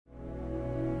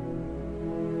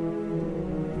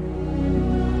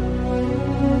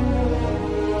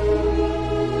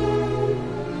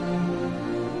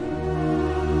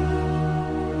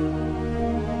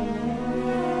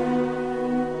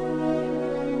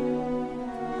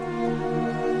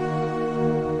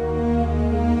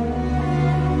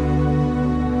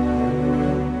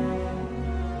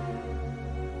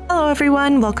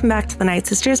everyone. Welcome back to the Night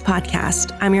Sisters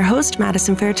podcast. I'm your host,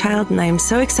 Madison Fairchild, and I'm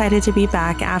so excited to be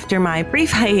back after my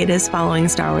brief hiatus following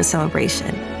Star Wars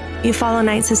Celebration. If you follow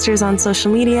Night Sisters on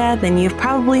social media, then you've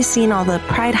probably seen all the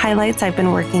Pride highlights I've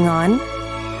been working on,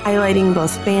 highlighting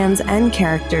both fans and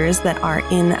characters that are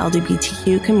in the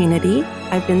LGBTQ community.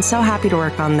 I've been so happy to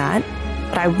work on that,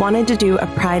 but I wanted to do a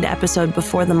Pride episode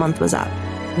before the month was up.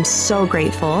 I'm so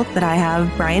grateful that I have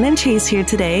Bryan and Chase here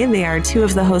today. They are two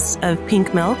of the hosts of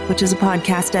Pink Milk, which is a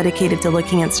podcast dedicated to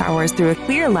looking at Star Wars through a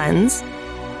queer lens.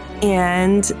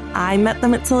 And I met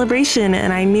them at Celebration,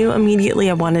 and I knew immediately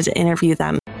I wanted to interview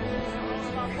them.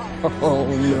 Oh,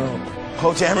 no.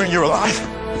 Oh, Dameron, you're alive?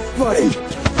 Buddy,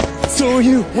 so are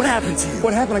you. What happened to you?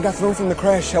 What happened? I got thrown from the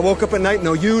crash. I woke up at night,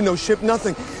 no you, no ship,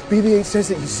 nothing. BB-8 says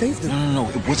that you saved him. No,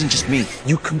 it wasn't just me.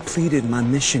 You completed my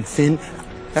mission, Finn.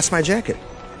 That's my jacket.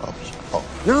 Oh.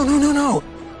 No.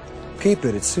 Keep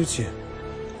it. It suits you.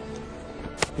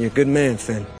 You're a good man,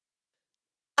 Finn.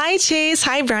 Hi, Chase.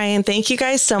 Hi, Bryan. Thank you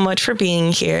guys so much for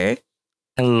being here.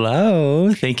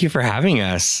 Hello. Thank you for having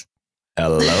us.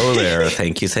 Hello there.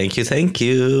 Thank you.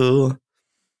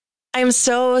 I'm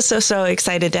so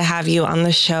excited to have you on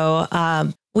the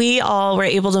show. We all were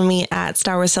able to meet at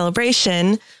Star Wars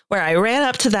Celebration, where I ran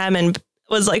up to them and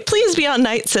was like, please be on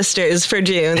Night Sisters for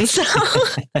June. So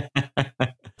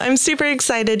I'm super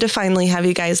excited to finally have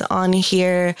you guys on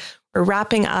here. We're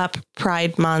wrapping up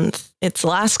Pride Month. It's the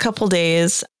last couple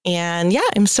days. And yeah,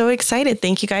 I'm so excited.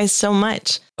 Thank you guys so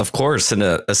much. Of course. And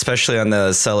especially on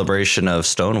the celebration of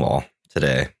Stonewall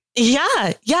today.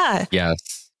 Yeah.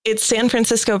 Yes. It's San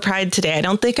Francisco Pride today. I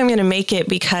don't think I'm going to make it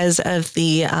because of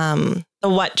the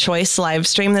What Choice live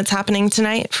stream that's happening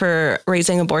tonight for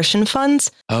raising abortion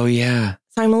funds. Oh, yeah.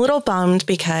 So I'm a little bummed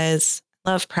because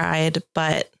I love Pride,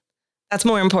 but that's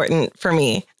more important for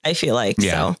me, I feel like.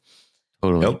 Yeah, so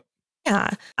totally. Nope. Yeah.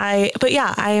 I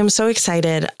am so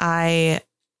excited. I'm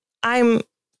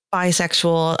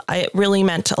bisexual. It really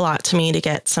meant a lot to me to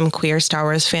get some queer Star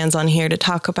Wars fans on here to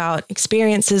talk about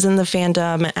experiences in the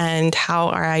fandom and how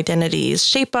our identities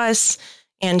shape us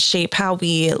and shape how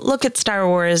we look at Star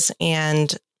Wars.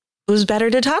 And who's better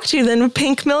to talk to than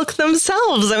Pink Milk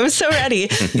themselves? I'm so ready.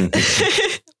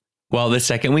 Well, the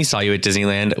second we saw you at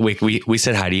Disneyland, we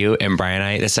said hi to you, and Bryan and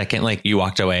I, the second you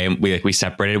walked away and we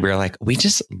separated, we were like, we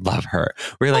just love her.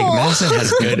 We're like, Madison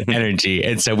has good energy.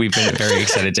 And so we've been very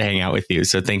excited to hang out with you.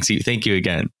 So thank you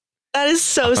again. That is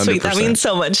so 100%. Sweet. That means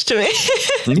so much to me.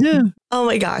 Yeah. Oh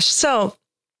my gosh. So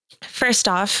first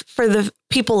off, for the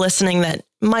people listening that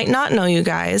might not know you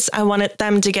guys, I wanted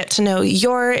them to get to know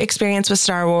your experience with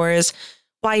Star Wars,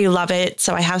 why you love it.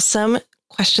 So I have some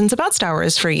questions about Star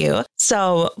Wars for you.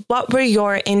 So what were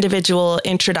your individual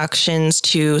introductions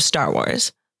to Star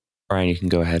Wars? Bryan, you can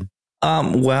go ahead.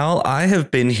 Well, I have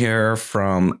been here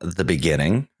from the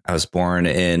beginning. I was born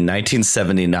in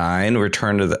 1979.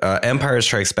 Return to the Empire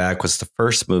Strikes Back was the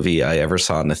first movie I ever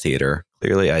saw in the theater.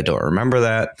 Clearly, I don't remember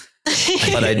that.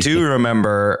 But I do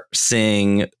remember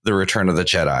seeing The Return of the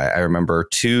Jedi. I remember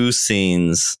two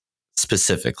scenes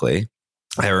specifically.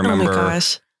 I remember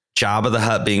Jabba the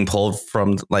Hutt being pulled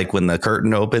from when the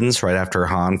curtain opens right after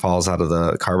Han falls out of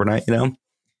the carbonite,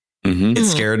 Mm-hmm. It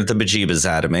scared the bejeebas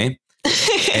out of me.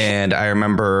 And I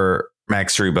remember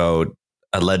Max Rebo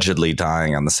allegedly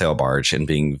dying on the sail barge and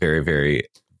being very, very,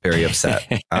 very upset.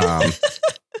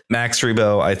 Max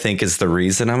Rebo, I think, is the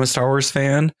reason I'm a Star Wars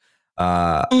fan.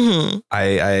 I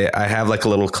have a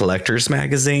little collector's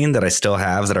magazine that I still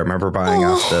have that I remember buying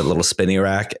off the little spinny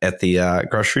rack at the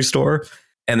grocery store.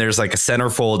 And there's a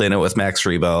centerfold in it with Max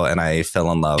Rebo, and I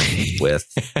fell in love with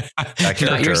that character.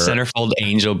 Not your centerfold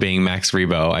angel being Max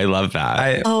Rebo. I love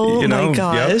that. My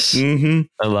gosh. Yep, mm-hmm.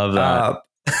 I love that.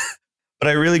 But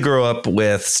I really grew up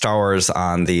with Star Wars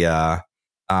on the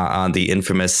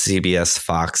infamous CBS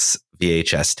Fox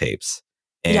VHS tapes.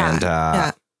 And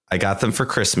I got them for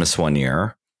Christmas one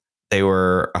year. They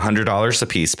were $100 a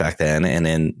piece back then. And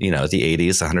in, the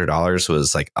 80s, $100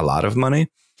 was a lot of money.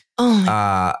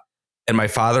 Oh, and my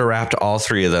father wrapped all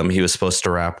three of them. He was supposed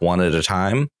to wrap one at a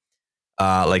time,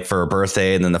 for a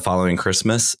birthday and then the following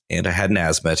Christmas. And I had an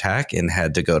asthma attack and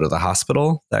had to go to the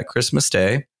hospital that Christmas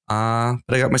day. But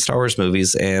I got my Star Wars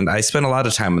movies, and I spent a lot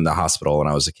of time in the hospital when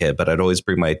I was a kid, but I'd always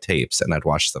bring my tapes and I'd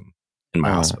watch them in my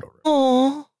hospital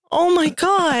room. Oh my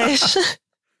gosh. So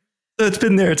it's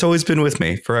been there. It's always been with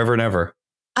me forever and ever.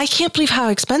 I can't believe how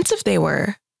expensive they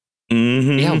were.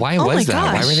 Mm-hmm. Yeah. Why was that?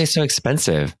 Gosh. Why were they so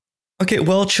expensive? Okay,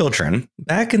 well, children,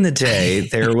 back in the day,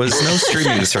 there was no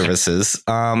streaming services.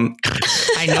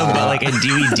 I know, but a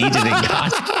DVD didn't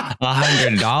cost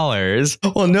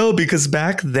 $100. Well, no, because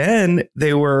back then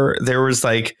there was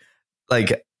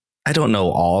I don't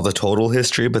know all the total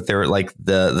history, but they're like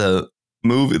the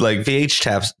movie, like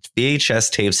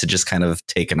VHS tapes had just kind of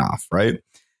taken off, right?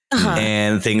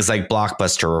 And things like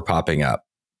Blockbuster were popping up,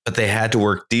 but they had to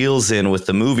work deals in with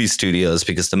the movie studios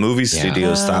because the movie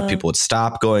studios thought people would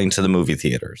stop going to the movie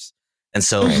theaters. And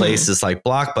so places like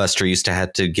Blockbuster used to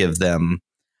have to give them,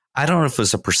 I don't know if it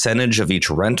was a percentage of each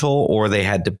rental or they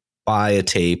had to buy a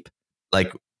tape.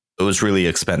 Like it was really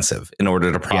expensive in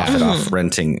order to profit off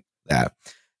renting that.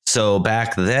 So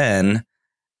back then,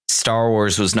 Star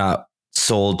Wars was not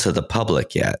sold to the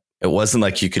public yet. It wasn't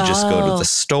like you could just go to the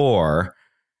store.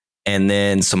 And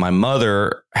then, so my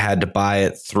mother had to buy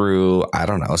it through, I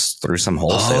don't know, through some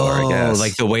wholesaler, I guess.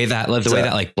 Like the way that like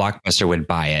Blockbuster would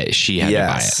buy it, she had to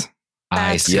buy it.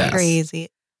 That's crazy.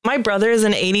 My brother is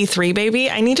an 83 baby.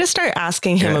 I need to start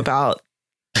asking him about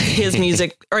his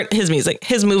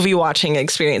his movie watching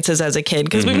experiences as a kid.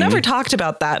 Cause we've never talked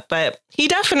about that, but he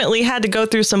definitely had to go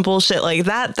through some bullshit like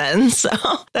that then. So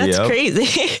that's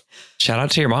crazy. Shout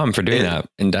out to your mom for doing that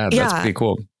and dad. That's pretty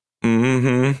cool.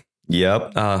 Mm-hmm.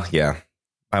 Yep. Yeah.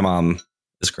 My mom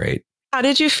is great. How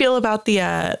did you feel about the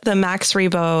Max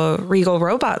Rebo Regal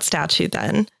robot statue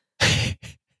then?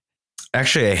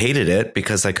 Actually, I hated it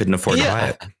because I couldn't afford to buy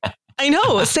it. I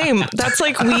know. Same. That's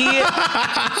like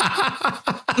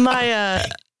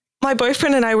my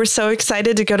boyfriend and I were so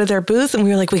excited to go to their booth and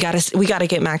we were like, we gotta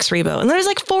get Max Rebo. And there's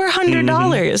like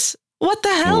 $400. What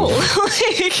the hell?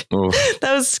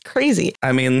 That was crazy.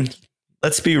 I mean,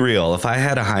 let's be real. If I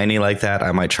had a hiney like that,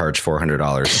 I might charge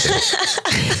 $400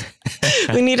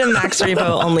 too. We need a Max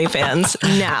Rebo OnlyFans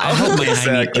now. I hope my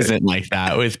hiney isn't like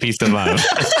that with peace of love.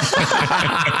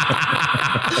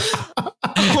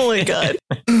 Oh my God.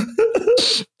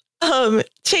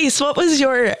 Chase, what was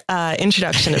your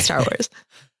introduction to Star Wars?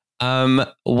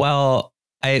 Well,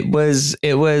 it was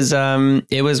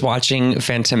watching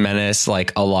Phantom Menace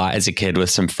like a lot as a kid with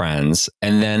some friends.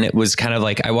 And then it was kind of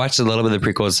like, I watched a little bit of the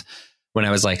prequels when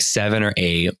I was like 7 or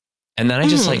 8. And then I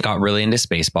just like got really into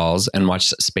Spaceballs and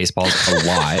watched Spaceballs a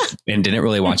lot and didn't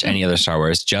really watch any other Star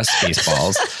Wars, just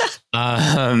Spaceballs.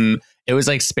 It was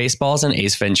like Spaceballs and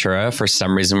Ace Ventura for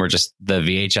some reason were just the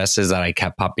VHSs that I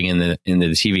kept popping into the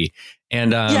TV.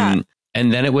 And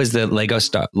then it was the Lego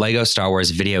Star Wars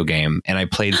video game. And I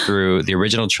played through the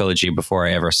original trilogy before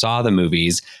I ever saw the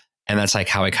movies. And that's like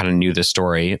how I kind of knew the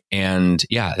story. And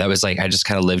yeah, that was like, I just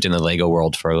kind of lived in the Lego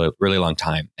world for a really long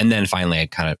time. And then finally I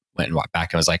kind of went and walked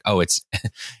back and was like, oh, it's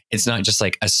not just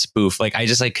like a spoof. Like I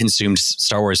just like consumed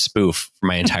Star Wars spoof for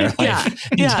my entire life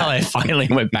until I finally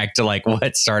went back to like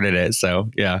what started it. So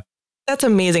yeah. That's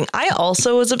amazing. I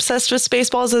also was obsessed with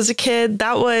Spaceballs as a kid.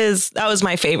 That was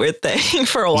my favorite thing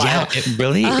for a while. Yeah,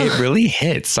 it really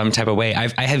hits some type of way.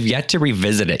 I have yet to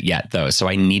revisit it yet though. So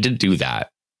I need to do that.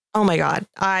 Oh my God.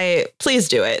 Please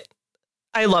do it.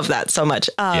 I love that so much.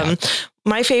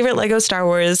 My favorite Lego Star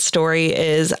Wars story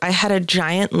is I had a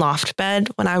giant loft bed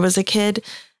when I was a kid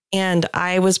and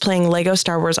I was playing Lego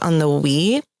Star Wars on the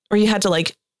Wii where you had to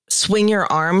like swing your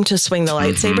arm to swing the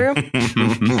lightsaber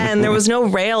and there was no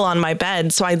rail on my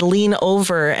bed. So I'd lean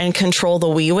over and control the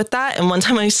Wii with that. And one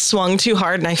time I swung too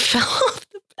hard and I fell off the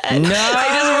bed.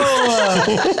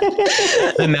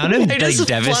 The amount of like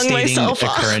devastating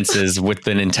occurrences with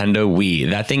the Nintendo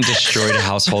Wii, that thing destroyed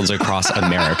households across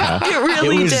America.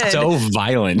 It was so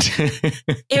violent.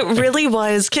 It really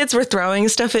was. Kids were throwing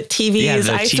stuff at TVs.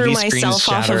 Yeah, I threw myself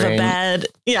off of a bed.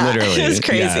 Yeah, literally, it was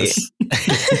crazy.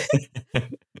 Yes.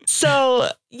 So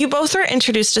you both were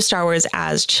introduced to Star Wars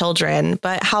as children,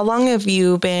 but how long have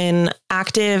you been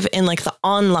active in like the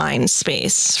online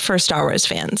space for Star Wars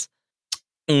fans?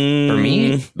 For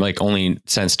me, like only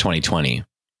since 2020.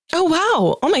 Oh,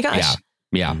 wow. Oh my gosh.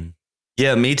 Yeah.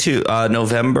 Yeah, me too.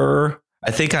 November.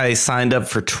 I think I signed up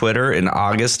for Twitter in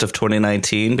August of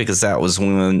 2019 because that was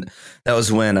when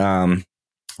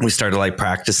we started like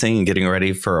practicing and getting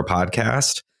ready for a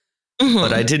podcast.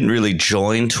 But I didn't really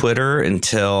join Twitter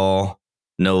until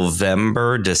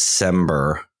November,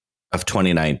 December of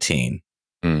 2019.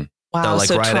 Wow. So like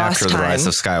right after the Rise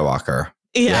of Skywalker.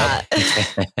 Yeah.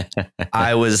 Yep.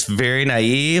 I was very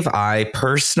naive. I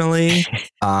personally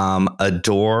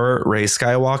adore Rey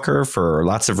Skywalker for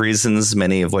lots of reasons,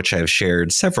 many of which I've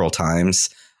shared several times.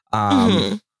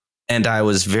 And I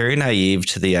was very naive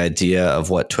to the idea of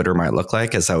what Twitter might look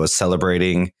like as I was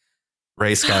celebrating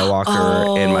Rey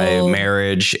Skywalker and my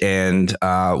marriage. And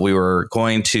we were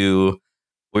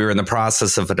in the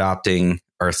process of adopting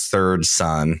our third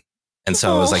son. And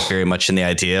so I was like very much in the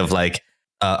idea of like,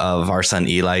 of our son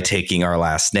Eli taking our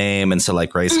last name. And so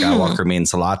like Rey Skywalker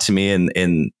means a lot to me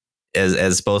and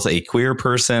as both a queer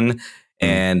person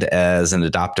and as an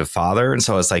adoptive father. And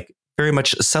so I was like very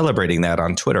much celebrating that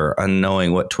on Twitter,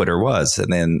 unknowing what Twitter was.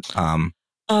 And then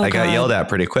I got yelled at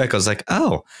pretty quick. I was like,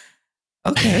 oh,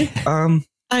 okay.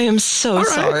 I am so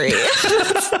sorry.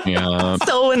 Yeah.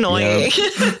 So annoying.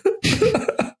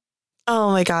 Yep.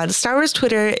 Oh my God. Star Wars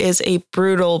Twitter is a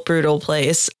brutal, brutal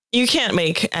place. You can't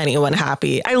make anyone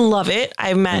happy. I love it.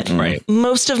 I've met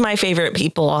most of my favorite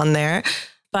people on there,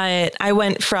 but I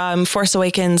went from Force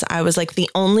Awakens. I was like, the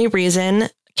only reason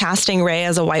casting Rey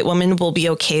as a white woman will be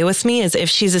okay with me is if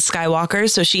she's a Skywalker.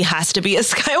 So she has to be a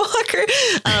Skywalker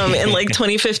in like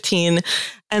 2015,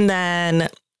 and then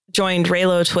joined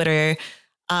Reylo Twitter.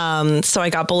 So I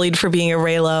got bullied for being a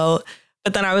Reylo,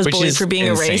 but then I was bullied for being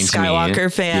a Rey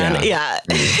Skywalker fan. Yeah.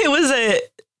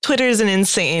 Twitter's an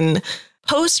insane.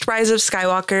 Post Rise of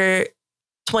Skywalker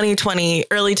 2020,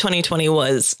 early 2020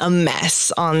 was a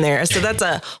mess on there. So that's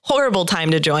a horrible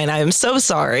time to join. I am so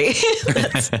sorry.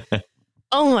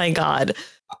 Oh my God.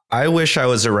 I wish I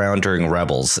was around during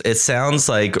Rebels. It sounds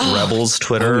like Rebels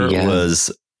Twitter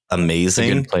was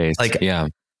amazing. Good place. Like,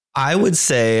 I would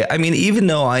say, I mean, even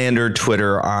though I entered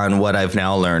Twitter on what I've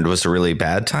now learned was a really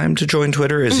bad time to join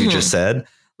Twitter, as you just said,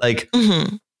 like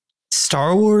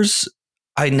Star Wars,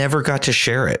 I never got to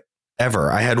share it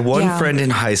ever. I had one friend in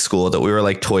high school that we were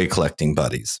like toy collecting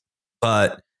buddies,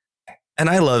 and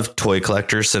I love toy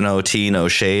collectors, so no tea, no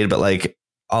shade, but like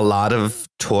a lot of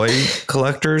toy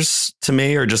collectors to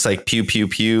me are just like pew, pew,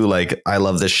 pew. Like, I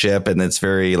love this ship and it's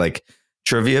very like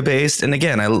trivia based. And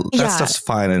again, that stuff's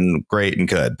fine and great and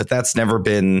good, but that's never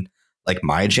been like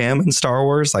my jam in Star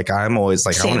Wars. Like, I'm always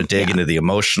like, I want to dig into the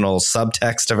emotional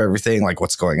subtext of everything, like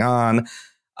what's going on.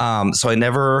 So I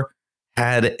never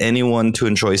had anyone to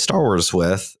enjoy Star Wars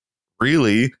with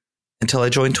really until I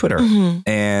joined Twitter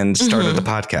and started the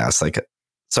podcast. Like,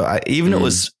 so it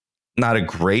was not a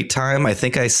great time. I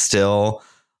think I still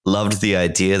loved the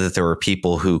idea that there were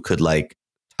people who could like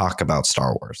talk about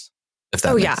Star Wars. If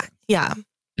that makes sense. Yeah.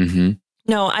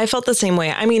 No, I felt the same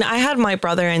way. I mean, I had my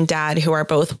brother and dad who are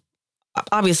both,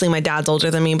 obviously my dad's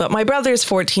older than me, but my brother's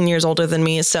 14 years older than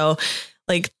me. So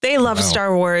like they loved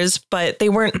Star Wars, but they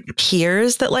weren't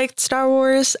peers that liked Star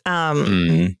Wars.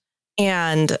 And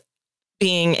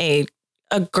being a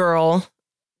girl,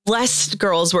 less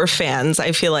girls were fans.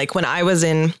 I feel like when I was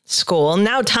in school,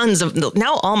 now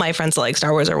all my friends that like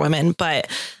Star Wars are women, but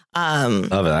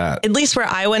love that. At least where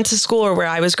I went to school or where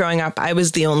I was growing up, I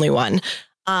was the only one.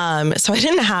 So I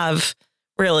didn't have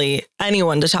really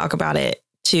anyone to talk about it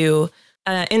to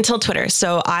until Twitter.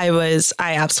 So I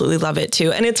absolutely love it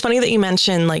too. And it's funny that you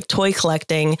mentioned like toy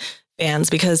collecting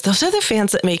fans, because those are the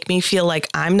fans that make me feel like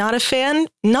I'm not a fan,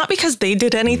 not because they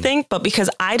did anything, but because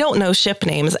I don't know ship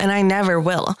names and I never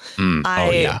will.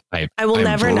 I will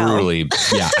never know.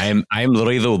 Yeah. I'm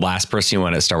literally the last person you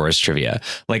want at Star Wars trivia.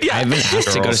 Like I've been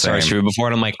asked to go to Star Wars trivia before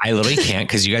and I'm like, I literally can't,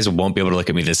 because you guys won't be able to look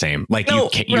at me the same. Like I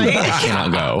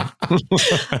cannot go.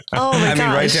 Oh my gosh. I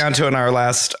mean, right down to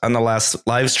on the last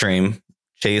live stream,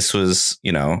 Chase was,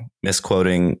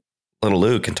 misquoting little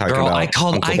Luke and talking about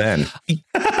Uncle Ben.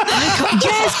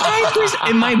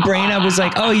 In my brain, I was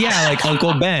like, oh yeah, like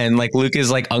Uncle Ben, like Luke is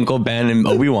like Uncle Ben and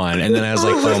Obi-Wan. And then I was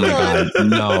like, oh my God,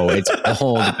 no, it's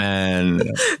old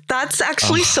Ben. That's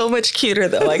actually so much cuter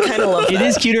though. I kind of love it. It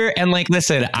is cuter. And like,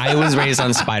 listen, I was raised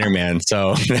on Spider-Man.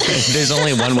 So there's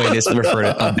only one way to refer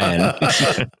to a Ben.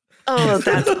 Oh,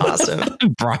 that's awesome.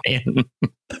 Bryan.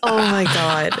 Oh my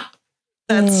God.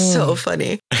 That's so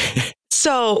funny.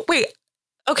 So wait.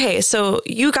 Okay, so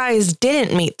you guys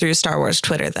didn't meet through Star Wars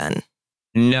Twitter then?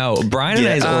 No, Bryan and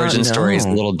I's origin story is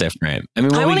a little different. I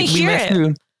mean, I want to hear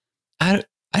it. I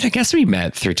guess we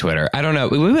met through Twitter. I don't know.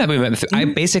 We met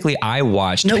through, I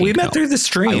watched. No, Pink we met Milk. through the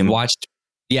stream.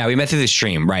 We met through the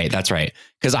stream. Right. That's right.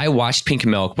 Because I watched Pink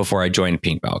Milk before I joined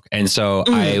Pink Milk. And so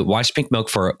I watched Pink Milk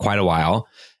for quite a while.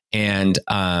 And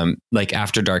like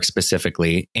After Dark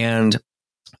specifically.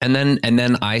 And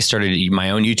then I started my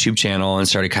own YouTube channel and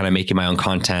started kind of making my own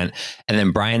content. And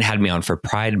then Bryan had me on for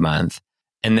Pride Month.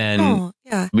 And then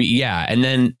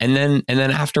and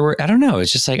then afterward, I don't know.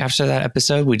 It's just like after that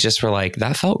episode, we just were like,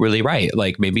 that felt really right.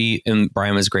 Like maybe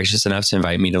Bryan was gracious enough to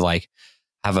invite me to like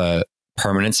have a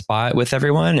permanent spot with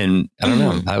everyone. And I don't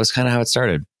know. That was kind of how it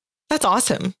started. That's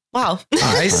awesome. Wow.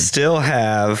 I still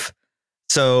have.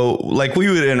 So like we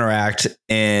would interact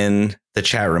in the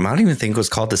chat room. I don't even think it was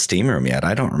called the Steam Room yet.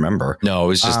 I don't remember. No, it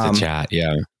was just the chat.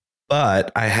 Yeah.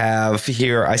 But I have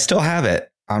here, I still have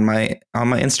it on my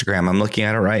Instagram. I'm looking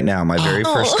at it right now. My very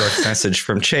first direct message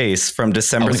from Chase from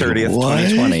December 30th,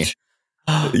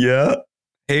 2020. Yeah.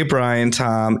 Hey, Bryan,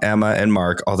 Tom, Emma, and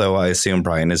Mark. Although I assume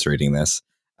Bryan is reading this.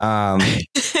 Yeah.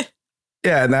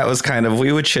 And that was kind of,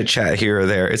 we would chit chat here or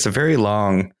there. It's a very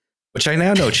long which I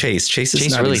now know Chase. Chase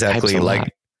is not really exactly types a like, lot.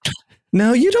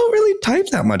 no, you don't really type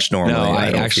that much normally. No,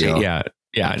 I don't actually, feel.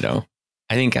 yeah, I know.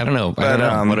 I don't know. But,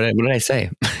 What did I say?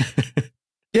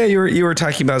 Yeah, you were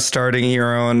talking about starting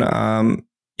your own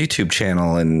YouTube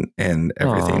channel and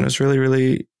everything. Aww. It was really,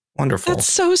 really wonderful. That's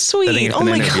so sweet. Setting up an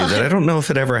interview that I don't know if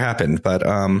it ever happened, but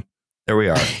there we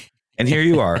are. And here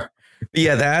you are. But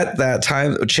yeah, that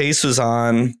time Chase was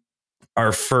on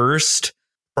our first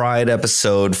Pride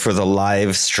episode for the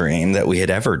live stream that we had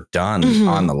ever done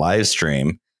on the live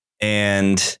stream.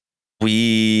 And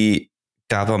we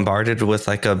got bombarded with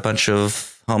like a bunch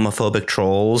of homophobic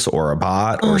trolls or a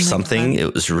bot or something. God.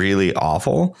 It was really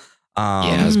awful.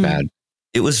 Yeah, it was bad.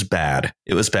 It was bad.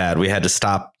 It was bad. We had to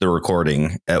stop the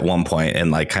recording at one point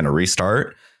and like kind of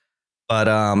restart. But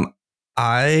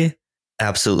I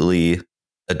absolutely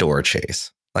adore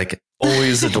Chase. Like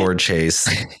always adored Chase.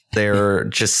 They're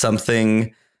just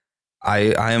something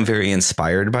I am very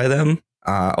inspired by them.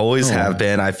 Always have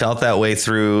been. I felt that way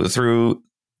through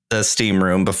the Steam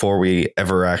Room before we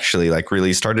ever actually like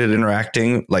really started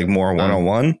interacting like more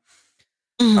one-on-one.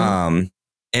 And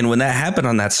when that happened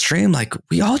on that stream, like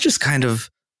we all just kind of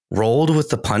rolled with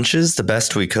the punches the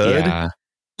best we could. Yeah.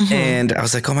 And I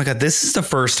was like, oh my God, this is the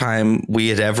first time we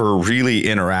had ever really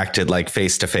interacted like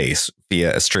face to face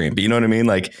via a stream. But you know what I mean?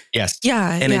 Like, yes.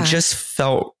 Yeah. And it just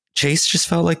felt, Chase just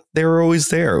felt like they were always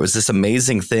there. It was this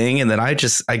amazing thing. And then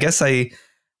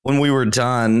when we were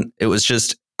done, it was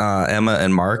just Emma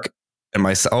and Mark and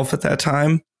myself at that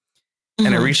time.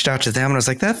 And I reached out to them and I was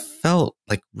like, that felt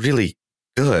like really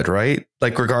good, right?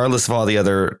 Like regardless of all the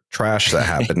other trash that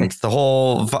happened, the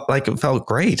whole, like it felt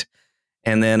great.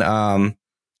 And then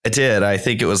it did. I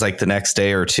think it was like the next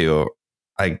day or two,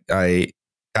 I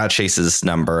got Chase's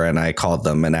number and I called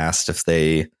them and asked if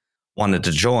they wanted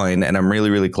to join. And I'm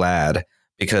really, really glad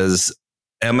because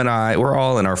Em and I, we're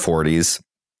all in our 40s.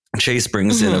 Chase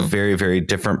brings in a very, very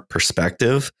different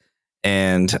perspective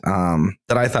and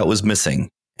that I thought was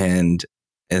missing. And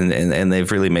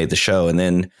they've really made the show. And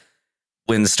then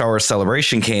when Star Wars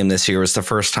Celebration came this year, it was the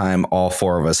first time all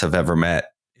four of us have ever met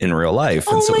in real life.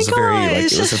 And so it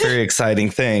was a very exciting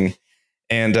thing.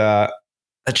 And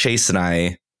Chase and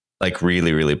I like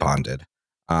really, really bonded.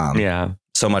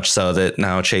 So much so that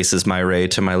now Chase is my Rey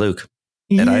to my Luke.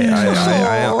 And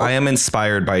I am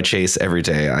inspired by Chase every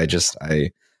day.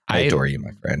 I adore you,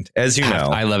 my friend. As you know,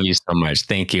 I love you so much.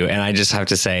 Thank you. And I just have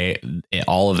to say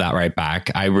all of that right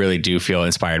back. I really do feel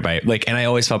inspired by and I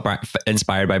always felt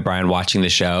inspired by Bryan watching the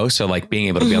show. So like being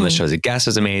able to be on the show as a guest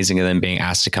was amazing. And then being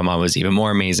asked to come on was even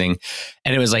more amazing.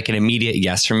 And it was like an immediate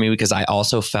yes for me because I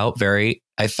also felt like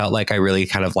I really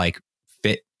kind of like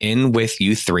fit in with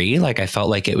you three. Like I felt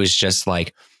like it was just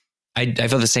like, I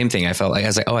felt the same thing. I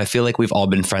was like, oh, I feel like we've all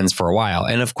been friends for a while.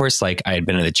 And of course, like I had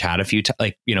been in the chat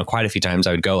quite a few times.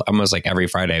 I would go almost like every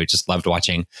Friday. I just loved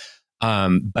watching.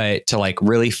 But to like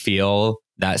really feel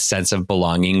that sense of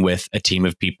belonging with a team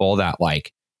of people that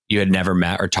like you had never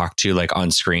met or talked to like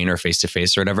on screen or face to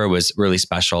face or whatever was really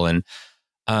special. And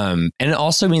it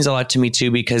also means a lot to me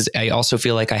too, because I also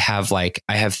feel like I have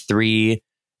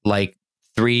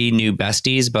three new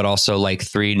besties, but also like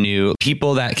three new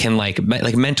people that can like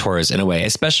mentors in a way,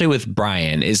 especially with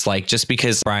Bryan is like, just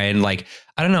because Bryan, like,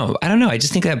 I don't know. I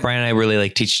just think that Bryan and I really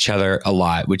like teach each other a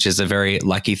lot, which is a very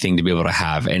lucky thing to be able to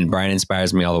have. And Bryan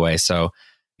inspires me all the way. So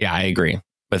yeah, I agree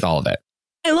with all of it.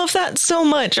 I love that so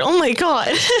much. Oh my God.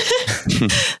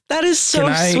 That is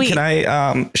so sweet. Can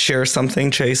I share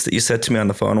something, Chase, that you said to me on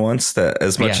the phone once that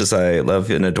as much as I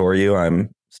love and adore you,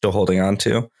 I'm still holding on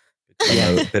to?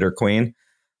 I'm a bitter queen.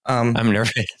 I'm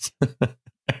nervous.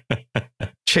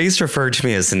 Chase referred to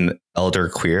me as an elder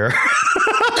queer.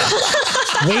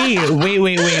 Wait. Was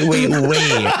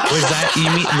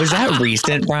that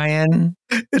recent, Bryan?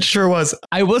 It sure was.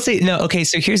 I will say no. Okay,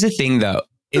 so here's the thing, though,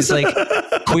 is like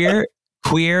queer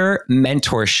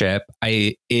mentorship.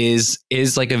 Is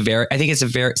like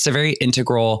it's a very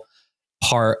integral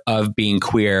part of being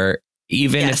queer,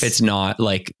 even if it's not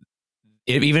like.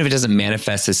 Even if it doesn't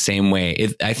manifest the same way,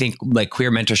 I think like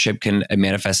queer mentorship can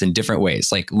manifest in different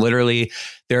ways. Like literally,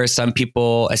 there are some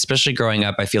people, especially growing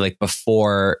up, I feel like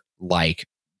before like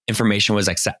information was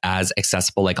as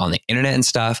accessible, like on the internet and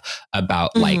stuff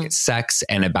about like sex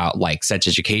and about like sex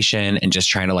education and just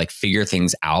trying to like figure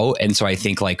things out. And so I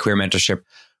think like queer mentorship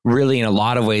really in a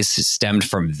lot of ways stemmed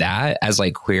from that as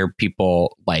like queer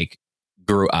people like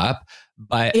grew up.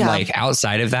 But like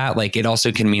outside of that, like it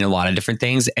also can mean a lot of different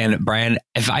things. And Bryan,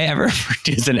 if I ever refer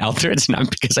to you as an elder, it's not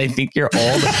because I think you're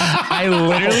old. I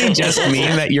literally just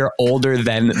mean that you're older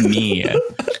than me.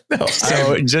 No,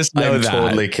 so just know I'm that. I'm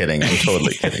totally kidding.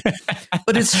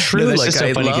 But it's true. No, like so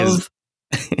I love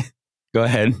Go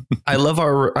ahead. I love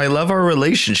our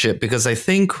relationship because I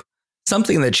think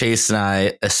something that Chase and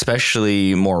I,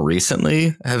 especially more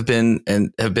recently, have been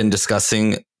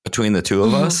discussing between the two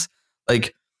of us.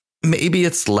 Like, maybe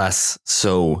it's less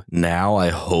so now. I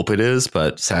hope it is,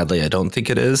 but sadly, I don't think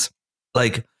it is.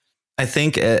 Like, I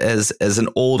think as an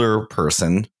older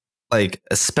person, like,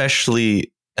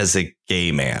 especially as a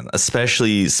gay man,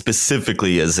 especially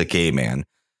specifically as a gay man,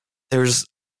 there's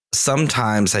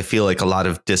sometimes I feel like a lot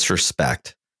of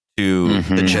disrespect to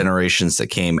the generations that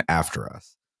came after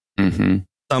us.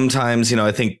 Sometimes,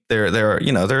 I think there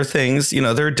are things,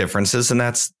 there are differences, and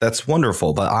that's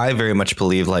wonderful. But I very much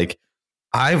believe, like,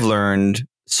 I've learned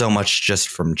so much just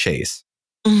from Chase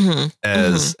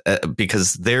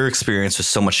because their experience was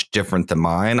so much different than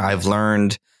mine. I've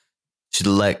learned to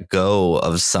let go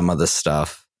of some of the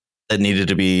stuff that needed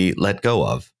to be let go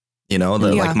of.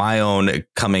 Like my own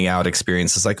coming out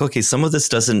experience is like, okay, some of this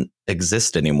doesn't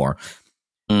exist anymore.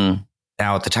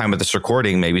 Now, at the time of this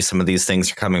recording, maybe some of these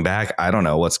things are coming back. I don't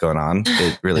know what's going on.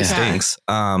 It really stinks.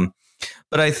 But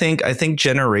I think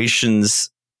generations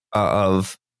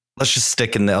of, let's just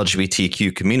stick in the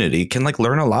LGBTQ community, can like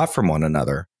learn a lot from one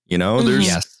another.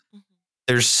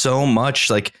 There's so much,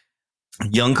 like,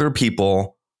 younger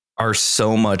people are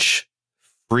so much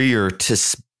freer to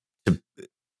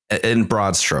in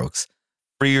broad strokes,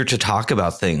 freer to talk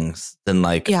about things than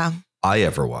like I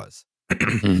ever was.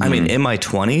 I mean, in my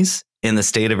 20s in the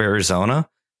state of Arizona,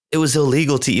 it was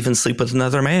illegal to even sleep with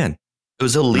another man. It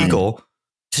was illegal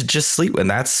to just sleep. And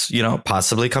that's,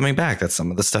 possibly coming back. That's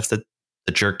some of the stuff that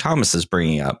the jerk Thomas is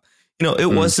bringing up.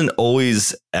 It wasn't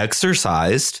always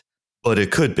exercised, but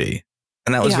it could be.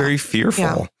 And that was very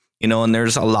fearful, and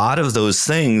there's a lot of those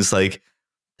things like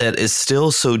that is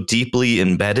still so deeply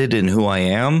embedded in who I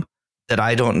am that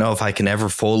I don't know if I can ever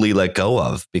fully let go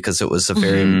of, because it was it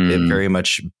very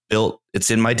much built.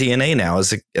 It's in my DNA now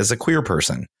as a queer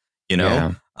person,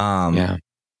 and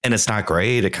it's not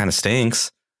great. It kind of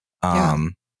stinks.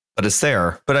 But it's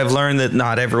there. But I've learned that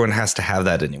not everyone has to have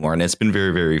that anymore. And it's been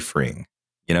very, very freeing,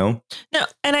 No,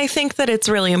 and I think that it's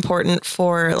really important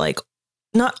for like,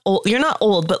 you're not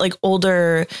old, but like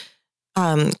older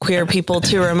queer people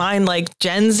to remind like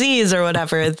Gen Zs or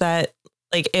whatever that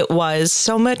like it was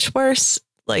so much worse.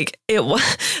 Like it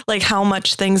was like how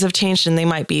much things have changed, and they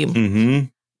might be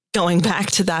going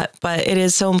back to that. But it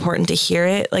is so important to hear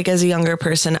it. Like as a younger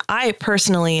person, I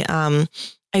personally,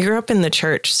 I grew up in the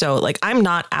church, so like I'm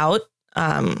not out.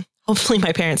 Hopefully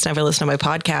my parents never listen to my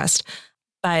podcast,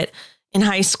 but in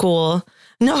high school,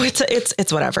 no,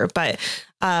 it's whatever. But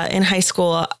in high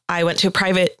school, I went to a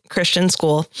private Christian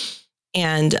school,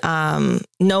 and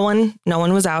no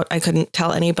one was out. I couldn't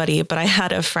tell anybody, but I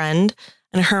had a friend,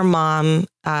 and her mom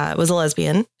is a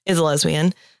lesbian,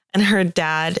 and her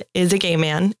dad is a gay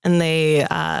man, and they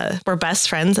were best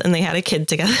friends, and they had a kid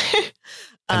together.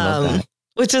 I love that.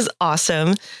 Which is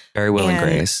awesome. Very Will and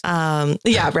Grace.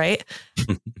 Yeah, right.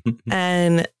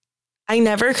 And I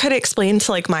never could explain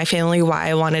to like my family why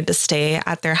I wanted to stay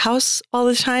at their house all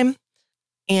the time.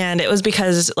 And it was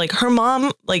because like her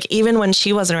mom, like even when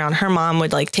she wasn't around, her mom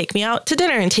would like take me out to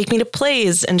dinner and take me to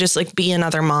plays and just like be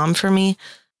another mom for me.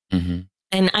 And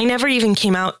I never even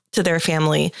came out to their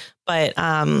family, but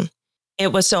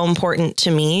it was so important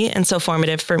to me and so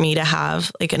formative for me to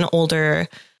have like an older,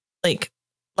 like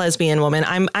lesbian woman.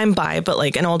 I'm bi, but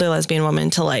like an older lesbian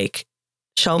woman to like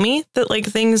show me that like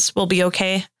things will be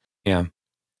okay. Yeah.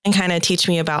 And kind of teach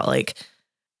me about like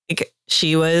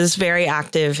she was very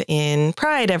active in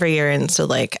Pride every year. And so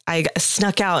like I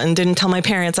snuck out and didn't tell my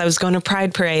parents I was going to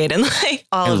Pride Parade and like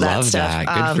all of that stuff.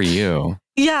 That. Good for you.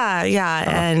 Yeah. Yeah.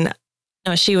 Oh. And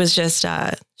no, she was just,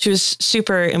 she was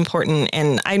super important.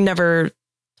 And I never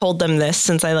told them this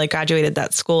since I like graduated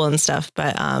that school and stuff.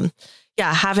 But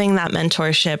yeah, having that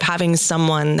mentorship, having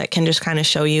someone that can just kind of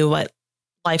show you what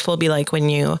life will be like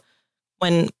when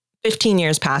 15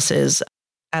 years passes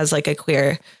as like a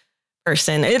queer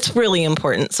person, it's really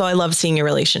important. So I love seeing your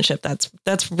relationship.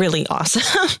 That's really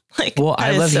awesome. Like, well,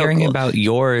 I love hearing about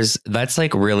yours. That's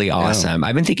like really awesome.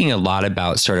 I've been thinking a lot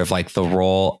about sort of like the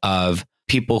role of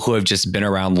people who have just been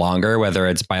around longer, whether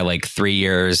it's by like 3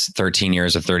 years, 13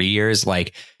 years, or 30 years.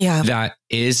 Like that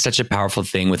is such a powerful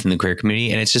thing within the queer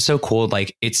community. And it's just so cool.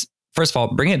 Like it's, first of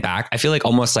all, bring it back. I feel like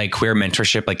almost like queer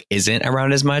mentorship like isn't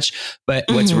around as much. But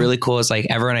what's really cool is like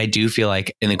everyone I do feel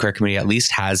like in the queer community at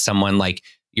least has someone like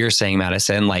you're saying,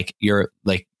 Madison, like your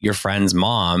friend's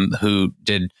mom who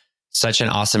did such an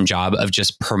awesome job of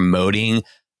just promoting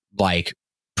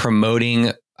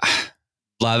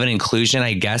love and inclusion,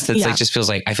 I guess. That's like, just feels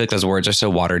like, I feel like those words are so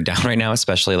watered down right now,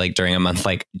 especially like during a month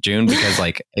like June, because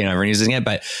like, everyone using it,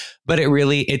 but it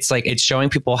really, it's like, it's showing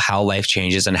people how life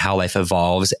changes and how life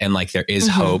evolves. And like, there is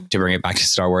hope, to bring it back to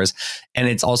Star Wars. And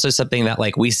it's also something that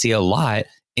like we see a lot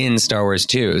in Star Wars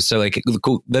too. So like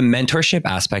the mentorship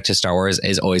aspect to Star Wars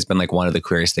has always been like one of the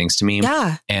queerest things to me.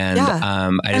 Yeah. And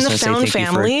I just want to say thank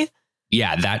family. you for,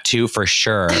 that too, for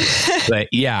sure. But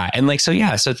and like, so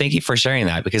thank you for sharing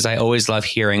that, because I always love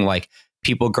hearing like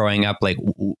people growing up, like,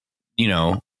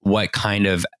 what kind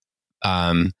of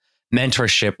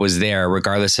mentorship was there,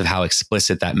 regardless of how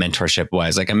explicit that mentorship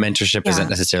was. Like a mentorship isn't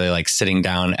necessarily like sitting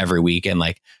down every week and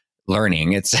like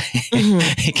learning. It's,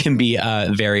 it can be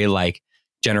a very like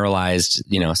generalized,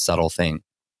 subtle thing.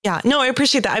 Yeah. No, I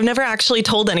appreciate that. I've never actually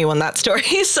told anyone that story.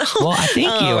 So, well, I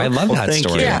thank you. I love that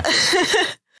story. Yeah.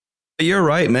 You're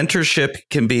right. Mentorship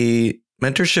can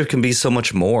be so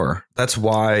much more. That's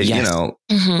why,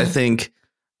 I think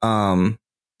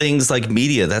things like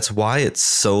media, that's why it's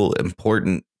so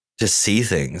important to see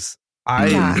things.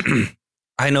 I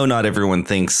know not everyone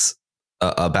thinks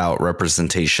about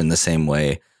representation the same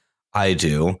way I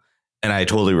do, and I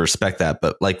totally respect that.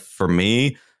 But like for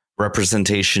me,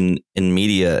 representation in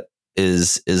media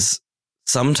is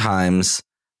sometimes,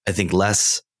 I think,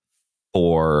 less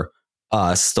for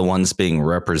us, the ones being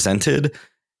represented,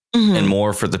 and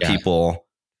more for the people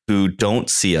who don't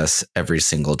see us every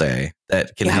single day,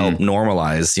 that can help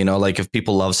normalize, like if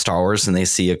people love Star Wars and they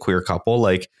see a queer couple,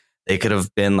 like they could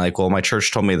have been like, well, my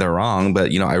church told me they're wrong,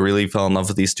 but I really fell in love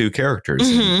with these two characters.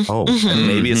 And, and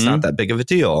maybe it's not that big of a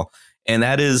deal. And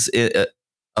that is in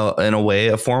a way,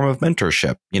 a form of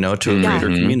mentorship, to a greater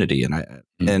community.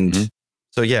 And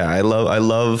so, I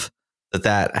love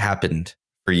that happened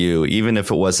for you, even if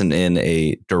it wasn't in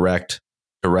a direct,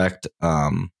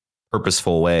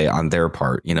 purposeful way on their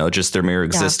part, just their mere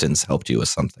existence helped you with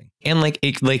something. And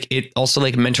it also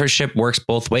like mentorship works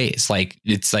both ways. Like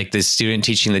it's like the student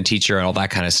teaching the teacher and all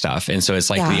that kind of stuff. And so it's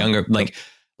like the younger,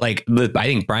 I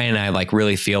think Bryan and I like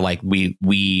really feel like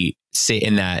we sit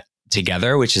in that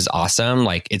together, which is awesome.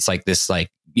 Like it's like this, like,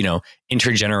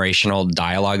 intergenerational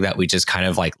dialogue that we just kind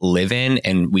of like live in,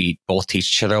 and we both teach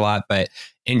each other a lot. But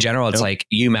in general, it's like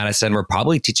you, Madison, we're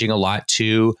probably teaching a lot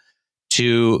to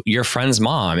your friend's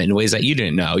mom in ways that you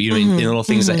didn't know, in little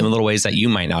things, in little ways that you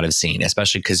might not have seen,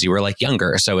 especially because you were like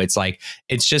younger. So it's like,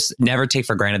 it's just never take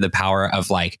for granted the power of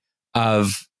like,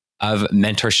 of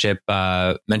mentorship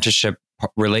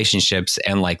relationships,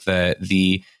 and like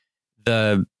the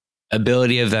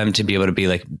ability of them to be able to be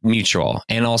like mutual.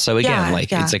 And also again,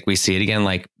 it's like, we see it again,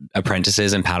 like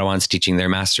apprentices and Padawans teaching their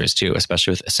masters too,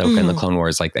 especially with Ahsoka and the Clone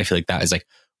Wars. Like, I feel like that is like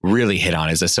really hit on,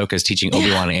 is Ahsoka's teaching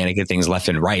Obi-Wan and Anakin things left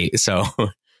and right. So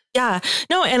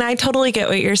no, and I totally get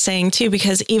what you're saying too,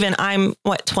 because even I'm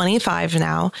 25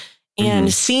 now,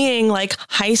 and seeing like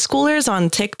high schoolers on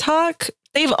TikTok,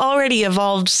 they've already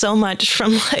evolved so much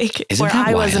from like where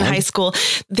I was in high school.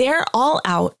 They're all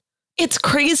out. It's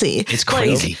crazy. It's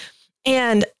crazy. Like,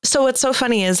 and so what's so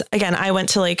funny is, again, I went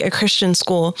to like a Christian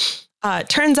school.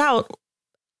 Turns out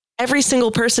every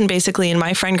single person basically in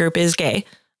my friend group is gay.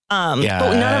 But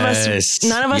none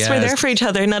of us were there for each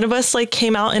other. None of us like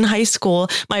came out in high school.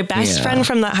 My best friend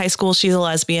from that high school, she's a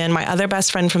lesbian. My other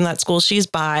best friend from that school, she's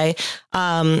bi.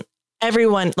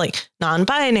 Everyone like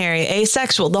non-binary,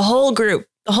 asexual, the whole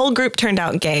group turned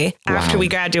out gay after we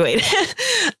graduated.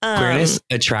 Queerness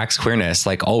attracts queerness,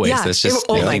 like always. That's just,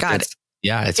 my God.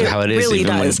 It's how it is, really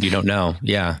even does. When you don't know.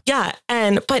 Yeah.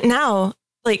 But now,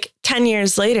 like 10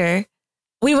 years later,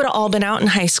 we would have all been out in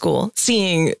high school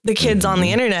seeing the kids on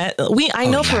the internet. I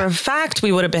know for a fact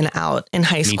we would have been out in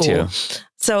high school. Me too.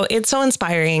 So it's so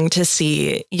inspiring to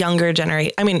see younger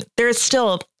generation. I mean, there's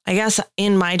still, I guess,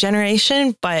 in my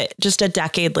generation, but just a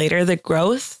decade later, the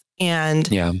growth.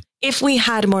 And if we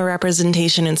had more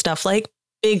representation and stuff like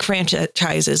big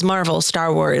franchises, Marvel,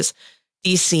 Star Wars,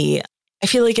 DC, I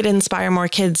feel like it'd inspire more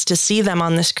kids to see them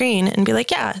on the screen and be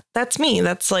like, yeah, that's me.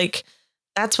 That's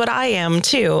what I am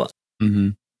too.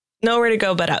 Nowhere to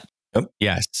go but up.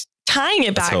 Yes. Tying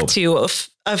it back to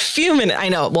a few minutes. I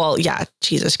know. Well,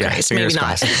 Jesus Christ, maybe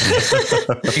not.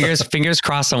 fingers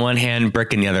crossed on one hand,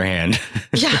 brick in the other hand.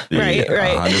 Right.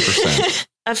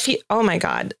 100%. Oh my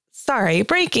God. Sorry.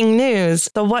 Breaking news.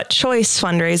 The What Choice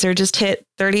fundraiser just hit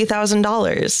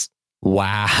 $30,000.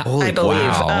 Wow. I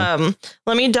believe.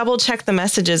 Let me double check the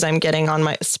messages I'm getting on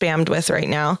my spammed with right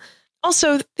now.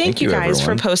 Also, thank you guys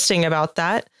for posting about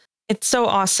that. It's so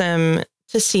awesome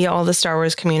to see all the Star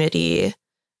Wars community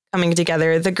coming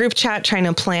together. The group chat trying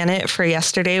to plan it for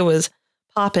yesterday was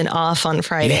popping off on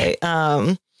Friday.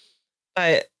 But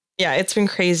yeah, it's been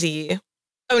crazy.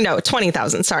 Oh no,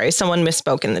 20,000. Sorry, someone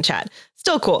misspoke in the chat.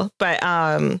 Still cool, but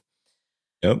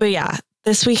but yeah,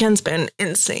 this weekend's been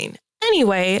insane.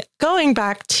 Anyway, going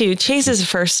back to Chase's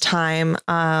first time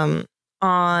on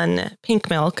Pink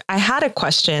Milk, I had a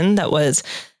question that was,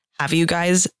 have you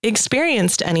guys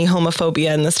experienced any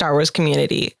homophobia in the Star Wars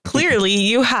community? Clearly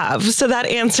you have. So that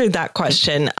answered that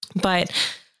question. But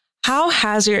how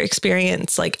has your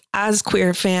experience, like, as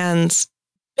queer fans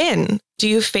been? Do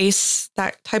you face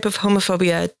that type of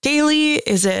homophobia daily?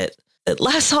 Is it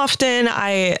less often?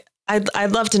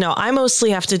 I'd love to know. I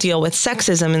mostly have to deal with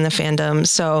sexism in the fandom.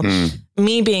 So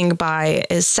me being bi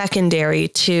is secondary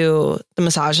to the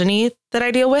misogyny that I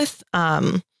deal with.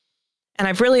 And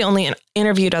I've really only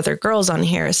interviewed other girls on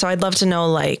here. So I'd love to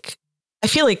know, like, I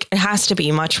feel like it has to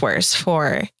be much worse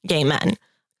for gay men.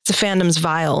 The fandom's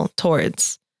vile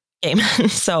towards gay men.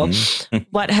 So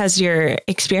what has your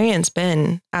experience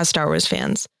been as Star Wars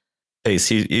fans?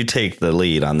 Chase, you take the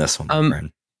lead on this one, my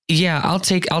friend. Yeah, I'll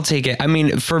take it. I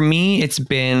mean, for me, it's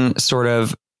been sort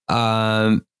of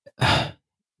when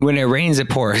it rains, it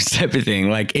pours type of thing.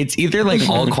 Like, it's either like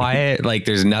all quiet, like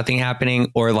there's nothing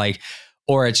happening, or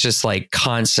it's just like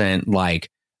constant,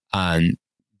 like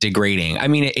degrading. I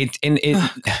mean, it's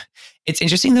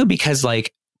interesting though, because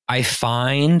like I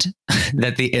find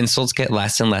that the insults get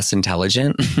less and less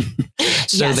intelligent.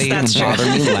 So yes, they bother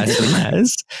me less and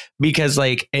less, because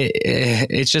like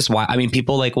it's just why. I mean,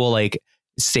 people like will like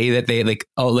say that they like,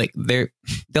 oh, like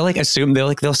they'll like assume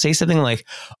they'll say something like,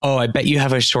 oh, I bet you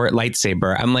have a short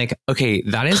lightsaber. I'm like, okay,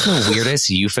 that is the weirdest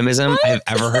euphemism I've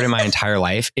ever heard in my entire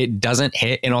life. It doesn't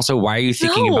hit. And also, why are you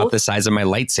thinking about the size of my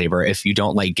lightsaber if you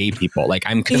don't like gay people? Like,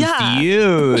 I'm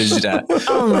confused.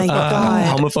 Oh my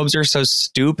God. Homophobes are so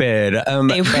stupid.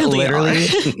 They really are.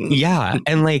 Yeah.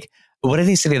 And like, what did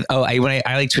they say? Oh, I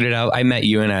like tweeted out, I met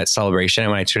you in a celebration.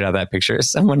 And when I tweeted out that picture,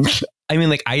 someone, I mean,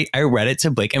 like I read it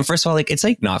to Blake, and first of all, like, it's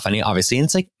like not funny, obviously, and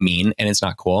it's like mean and it's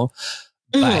not cool.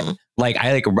 But like,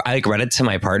 I read it to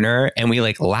my partner, and we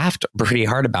like laughed pretty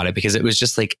hard about it, because it was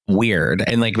just like weird.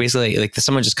 And like, basically like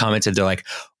someone just commented, they're like,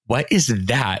 what is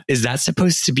that? Is that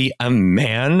supposed to be a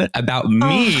man about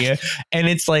me? And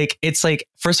it's like,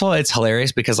 first of all, it's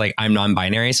hilarious because like I'm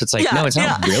non-binary. So it's like, no, it's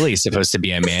not really supposed to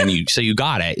be a man. So you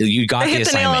got it. You got the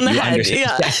assignment. You understand.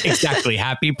 Yeah, exactly.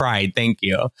 Happy Pride. Thank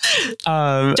you.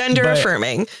 Gender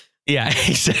affirming. Yeah,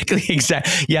 exactly.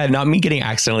 Yeah. Not me getting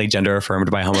accidentally gender affirmed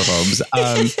by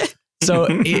homophobes. So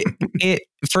it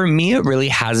for me, it really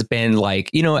has been like,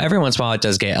 you know, every once in a while it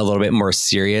does get a little bit more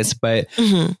serious, but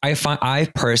I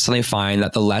personally find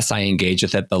that the less I engage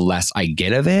with it, the less I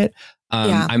get of it.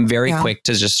 I'm very quick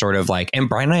to just sort of like, and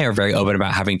Bryan and I are very open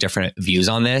about having different views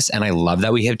on this. And I love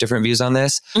that we have different views on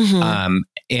this.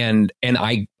 And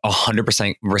I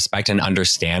 100% respect and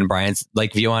understand Bryan's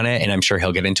like view on it. And I'm sure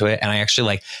he'll get into it. And I actually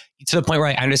like, to the point where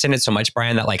I understand it so much,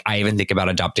 Bryan, that like I even think about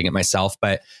adopting it myself.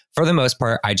 But for the most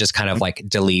part, I just kind of like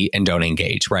delete and don't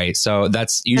engage. Right. So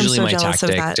that's usually my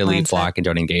tactic: delete, block, and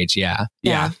don't engage. Yeah.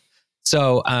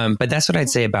 So, but that's what I'd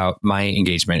say about my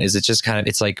engagement is it's just kind of,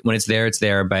 it's like when it's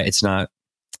there, but it's not,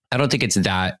 I don't think it's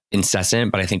that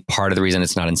incessant, but I think part of the reason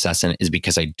it's not incessant is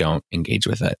because I don't engage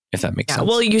with it, if that makes sense.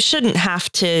 Well, you shouldn't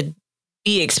have to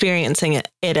be experiencing it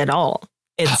at all.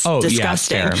 It's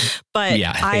disgusting. Yeah, but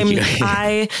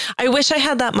I wish I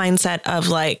had that mindset of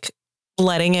like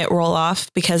letting it roll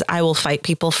off, because I will fight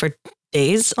people for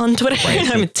days on Twitter.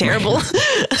 Right. I'm terrible.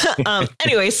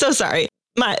 Anyway, so sorry.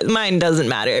 Mine doesn't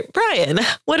matter. Bryan,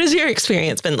 what has your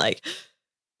experience been like?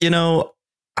 You know,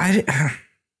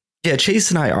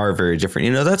 Chase and I are very different.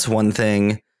 You know, that's one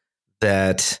thing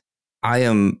that I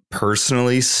am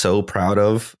personally so proud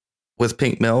of with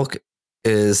Pink Milk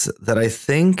is that I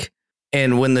think,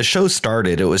 and when the show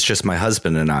started, it was just my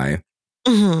husband and I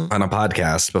on a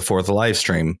podcast before the live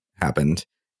stream happened.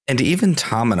 And even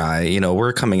Tom and I, you know,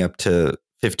 we're coming up to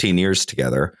 15 years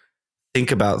together,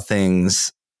 think about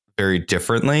things very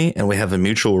differently, and we have a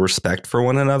mutual respect for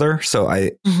one another. So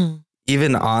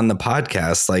even on the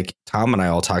podcast, like Tom and I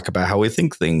all talk about how we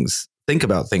think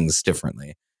about things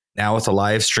differently. Now with a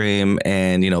live stream,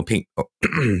 and you know, Pink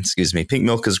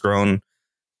Milk has grown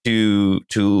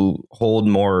to hold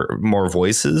more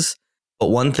voices. But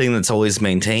one thing that's always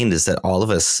maintained is that all of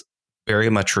us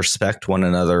very much respect one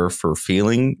another for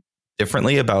feeling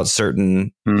differently about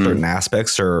certain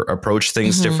aspects or approach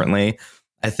things differently.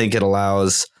 I think it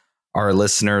allows our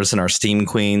listeners and our steam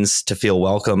queens to feel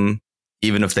welcome,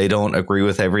 even if they don't agree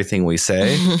with everything we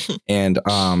say. And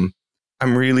I'm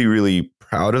really, really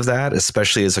proud of that,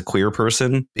 especially as a queer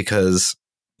person, because,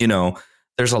 you know,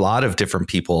 there's a lot of different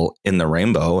people in the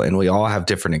rainbow and we all have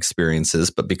different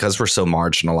experiences. But because we're so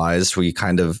marginalized, we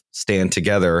kind of stand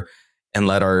together and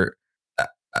let our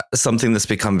something that's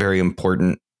become very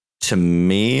important to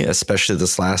me, especially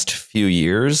this last few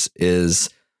years, is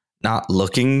not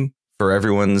looking for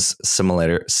everyone's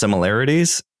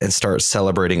similarities and start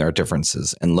celebrating our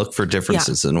differences and look for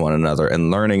differences in one another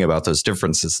and learning about those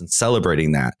differences and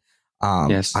celebrating that.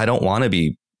 Yes. I don't want to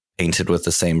be painted with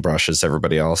the same brush as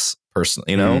everybody else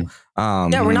personally, you know?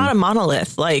 Yeah, we're not a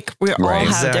monolith. Like we all have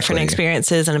exactly. different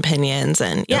experiences and opinions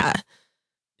and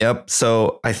Yep.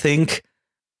 So I think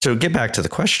to get back to the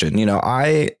question, you know,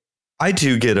 I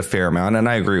do get a fair amount, and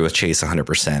I agree with Chase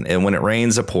 100%. And when it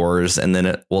rains, it pours, and then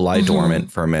it will lie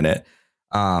dormant for a minute.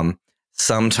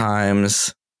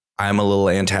 Sometimes I'm a little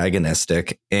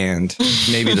antagonistic, and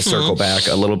maybe to circle back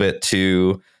a little bit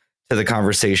to the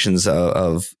conversations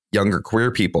of younger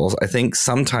queer people. I think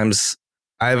sometimes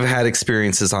I've had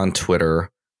experiences on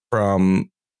Twitter from,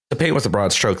 to paint with a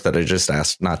broad stroke that I just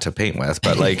asked not to paint with,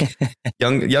 but like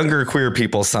younger queer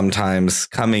people sometimes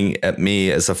coming at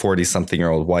me as a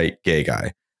 40-something-year-old white gay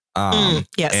guy.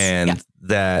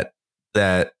 That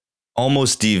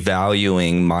almost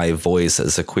devaluing my voice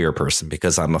as a queer person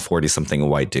because I'm a 40-something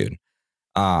white dude.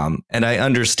 And I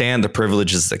understand the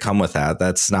privileges that come with that.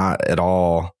 That's not at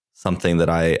all something that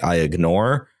I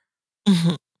ignore.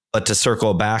 But to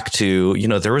circle back to, you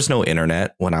know, there was no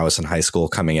internet when I was in high school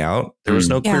coming out. There was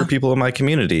no queer people in my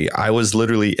community. I was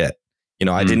literally it. You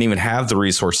know, I didn't even have the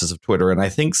resources of Twitter. And I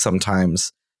think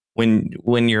sometimes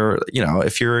when you're, you know,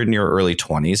 if you're in your early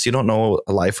 20s, you don't know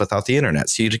a life without the internet.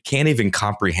 So you can't even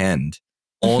comprehend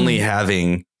only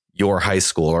having your high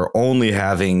school or only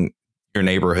having your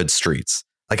neighborhood streets.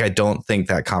 Like, I don't think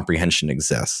that comprehension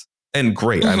exists. And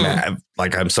great.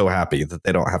 I'm so happy that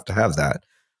they don't have to have that.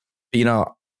 But, you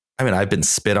know, I mean, I've been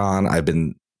spit on. I've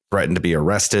been threatened to be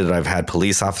arrested. I've had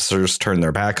police officers turn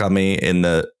their back on me in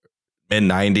the mid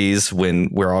 90s when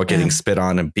we're all getting spit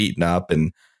on and beaten up.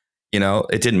 And, you know,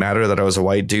 it didn't matter that I was a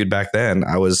white dude back then.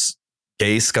 I was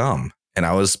gay scum and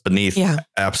I was beneath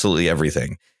absolutely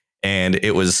everything. And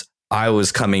I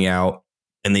was coming out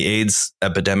and the AIDS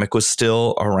epidemic was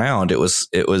still around. It was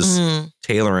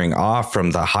tailoring off from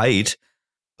the height,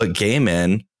 but gay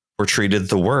men were treated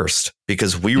the worst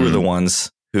because we were the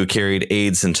ones who carried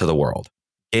AIDS into the world.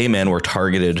 Gay men were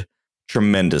targeted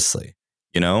tremendously,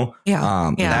 you know?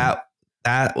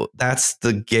 That's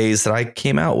the gays that I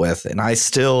came out with. And I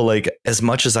still, like, as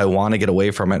much as I want to get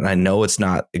away from it, and I know it's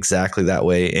not exactly that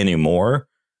way anymore,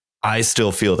 I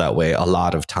still feel that way a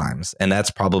lot of times. And that's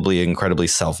probably incredibly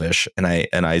selfish. And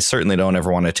I certainly don't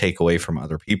ever want to take away from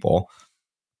other people,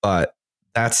 but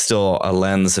that's still a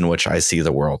lens in which I see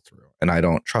the world through. And I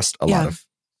don't trust a lot of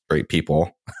straight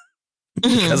people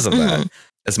because of that,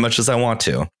 as much as I want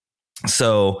to.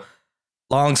 So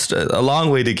a long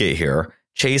way to get here.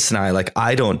 Chase and I, like,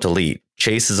 I don't delete.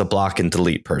 Chase is a block and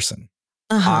delete person.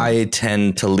 I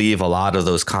tend to leave a lot of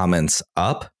those comments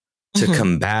up to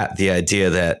combat the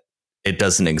idea that it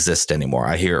doesn't exist anymore.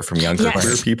 I hear it from younger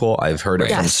queer people. I've heard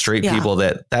it from straight people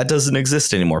that doesn't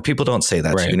exist anymore. People don't say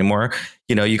that to you anymore.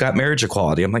 You know, you got marriage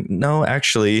equality. I'm like, no,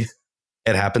 actually,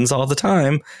 it happens all the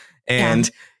time. And,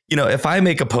 you know, if I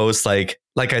make a post, like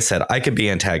I said, I could be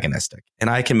antagonistic and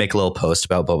I can make a little post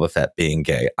about Boba Fett being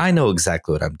gay. I know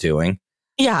exactly what I'm doing.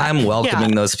 Yeah. I'm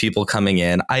welcoming those people coming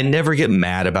in. I never get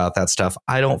mad about that stuff.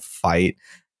 I don't fight.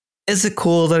 Is it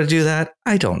cool that I do that?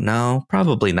 I don't know.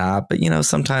 Probably not. But, you know,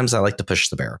 sometimes I like to push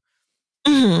the bear.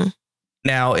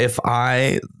 Now,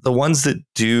 the ones that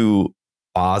do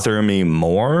bother me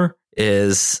more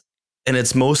is, and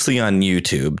it's mostly on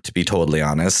YouTube, to be totally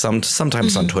honest,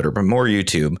 sometimes on Twitter, but more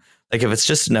YouTube. Like, if it's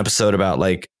just an episode about,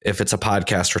 like, if it's a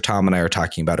podcast where Tom and I are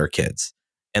talking about our kids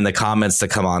and the comments that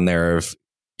come on there of,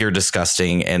 you're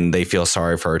disgusting and they feel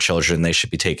sorry for our children, they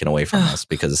should be taken away from us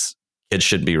because kids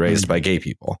should be raised by gay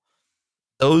people.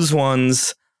 Those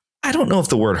ones, I don't know if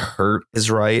the word hurt is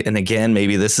right. And again,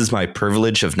 maybe this is my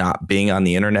privilege of not being on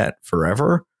the internet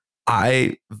forever.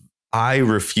 I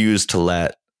refuse to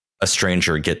let a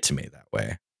stranger get to me that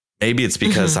way. Maybe it's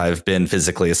because I've been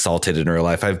physically assaulted in real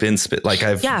life. I've been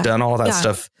I've done all that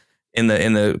stuff in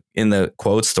the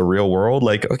quotes, the real world.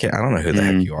 Like, okay, I don't know who the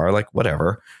heck you are. Like,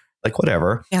 whatever.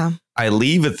 Yeah. I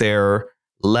leave it there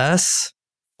less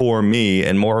for me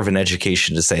and more of an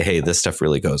education to say, hey, this stuff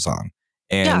really goes on.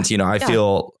 And, you know, I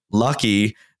feel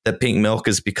lucky that pink milk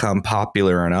has become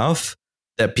popular enough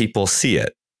that people see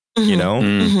it, you know?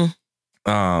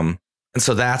 And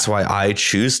so that's why I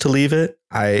choose to leave it.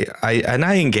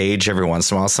 I engage every once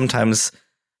in a while. Sometimes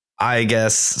I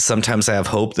have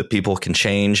hope that people can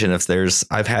change. And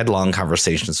I've had long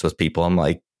conversations with people. I'm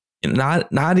like,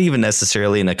 not even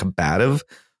necessarily in a combative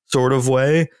sort of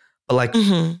way, but like,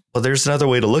 well, there's another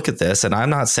way to look at this. And I'm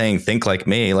not saying think like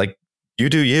me, like, you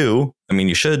do you. I mean,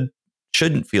 you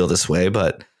shouldn't feel this way,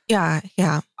 but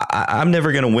Yeah. I'm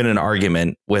never going to win an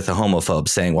argument with a homophobe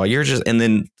saying, well, you're just, and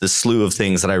then the slew of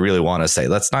things that I really want to say.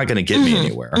 That's not going to get me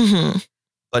anywhere.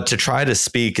 But to try to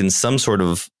speak in some sort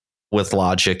of with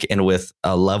logic and with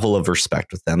a level of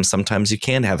respect with them, sometimes you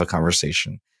can have a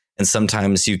conversation. And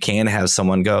sometimes you can have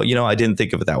someone go, I didn't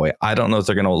think of it that way. I don't know if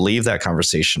they're going to leave that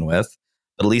conversation with,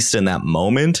 but at least in that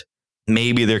moment,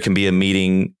 maybe there can be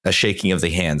a shaking of the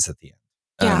hands at the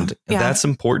end. And that's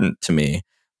important to me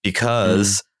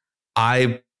because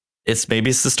it's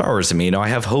the Star Wars in me. I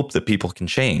have hope that people can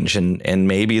change and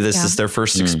maybe this is their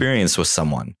first experience with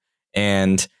someone.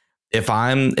 And if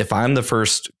I'm the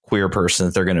first queer person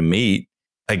that they're going to meet,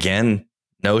 again,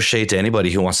 no shade to anybody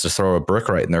who wants to throw a brick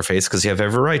right in their face, because you have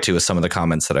every right to with some of the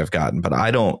comments that I've gotten, but I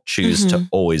don't choose to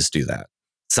always do that.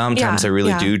 Sometimes I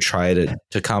really do try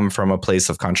to come from a place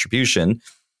of contribution.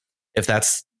 If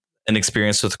that's an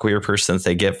experience with a queer person that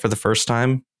they get for the first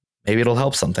time, maybe it'll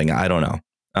help something. I don't know.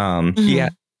 Yeah,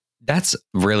 that's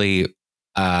really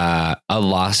a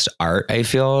lost art, I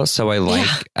feel. So I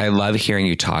love hearing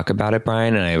you talk about it,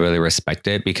 Bryan, and I really respect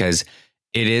it because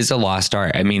it is a lost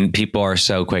art. I mean, people are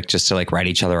so quick just to write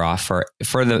each other off for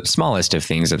the smallest of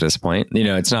things at this point.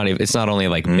 It's not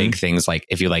only big things like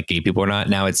if you like gay people or not.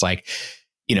 Now it's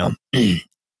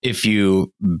if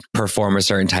you perform a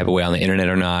certain type of way on the internet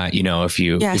or not, if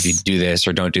you do this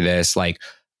or don't do this,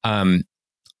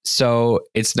 so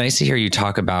it's nice to hear you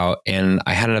talk about, and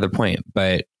I had another point,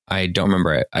 but I don't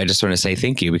remember it. I just want to say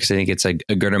thank you because I think it's a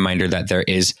good reminder that there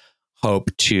is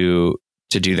hope to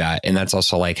do that. And that's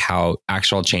also how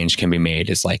actual change can be made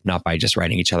is not by just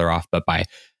writing each other off, but by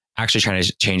actually trying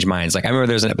to change minds. I remember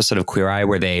there's an episode of Queer Eye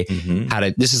where they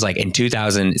had this is in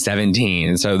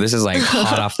 2017. So this is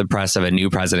hot off the press of a new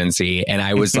presidency. And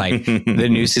I was the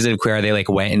new season of Queer Eye, they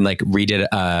went and redid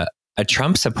a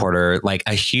Trump supporter,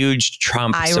 a huge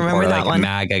Trump supporter,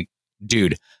 MAGA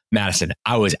dude. Madison,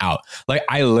 I was out.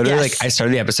 I literally, I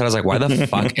started the episode. I was like, why the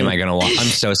fuck am I going to watch? I'm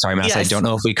so sorry, Madison. I don't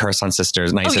know if we curse on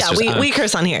sisters. Sisters. Yeah, we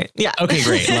curse on here. Yeah. Okay,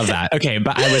 great. Love that. Okay.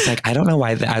 But I was I don't know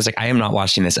why. I was I am not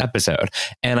watching this episode.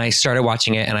 And I started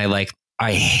watching it and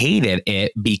I hated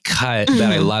it because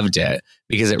that I loved it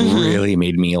because it really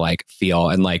made me feel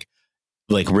and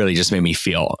really just made me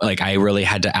feel I really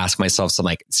had to ask myself some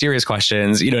serious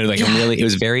questions, and really, it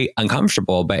was very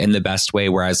uncomfortable, but in the best way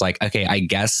where I was okay, I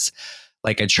guess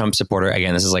a Trump supporter,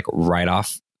 again, this is right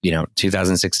off,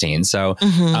 2016. So,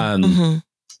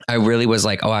 I really was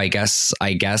oh, I guess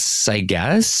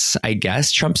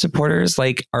Trump supporters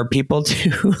are people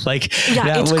too.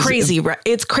 It's crazy. Right?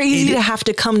 It's crazy to have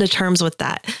to come to terms with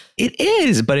that. It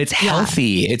is, but it's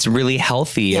healthy. It's really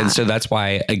healthy. Yeah. And so that's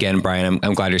why, again, Bryan,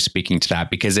 I'm glad you're speaking to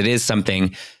that because it is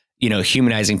something,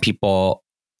 humanizing people.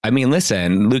 I mean,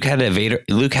 listen, Luke had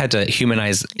to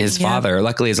humanize his father.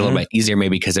 Luckily, it's a little bit easier,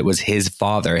 maybe because it was his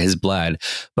father, his blood.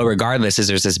 But regardless,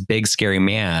 there's this big, scary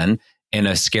man in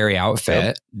a scary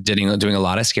outfit doing a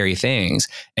lot of scary things.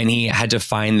 And he had to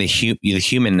find the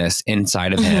humanness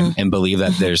inside of him and believe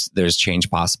that there's change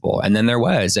possible. And then there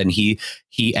was. And he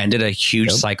ended a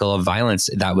huge cycle of violence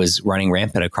that was running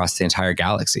rampant across the entire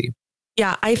galaxy.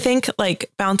 Yeah, I think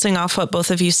bouncing off what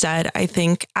both of you said, I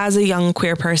think as a young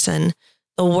queer person,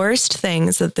 the worst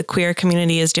things that the queer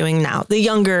community is doing now, the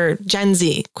younger Gen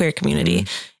Z queer community,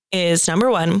 is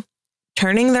number one,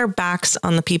 turning their backs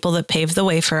on the people that paved the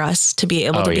way for us to be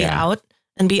able to be out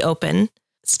and be open,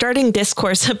 starting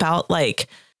discourse about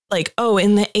oh,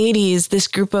 in the 80s, this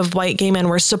group of white gay men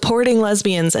were supporting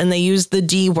lesbians and they used the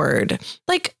D word.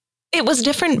 It was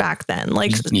different back then.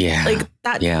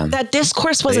 That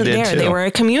discourse wasn't there. They were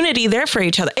a community there for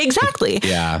each other. Exactly.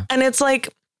 Yeah. And it's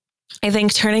I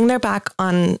think turning their back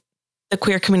on the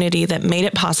queer community that made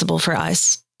it possible for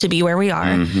us to be where we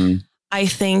are. I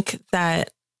think that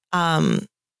the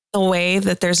way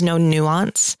that there's no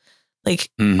nuance,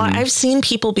 I've seen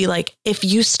people be if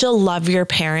you still love your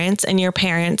parents and your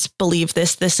parents believe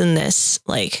this, this, and this,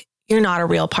 you're not a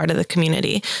real part of the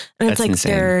community. And That's it's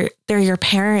insane. they're your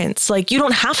parents. You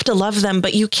don't have to love them,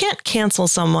 but you can't cancel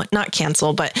someone, not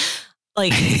cancel, but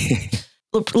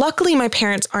luckily my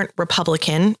parents aren't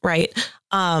Republican, right?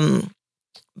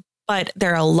 But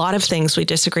there are a lot of things we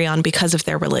disagree on because of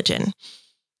their religion.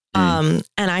 And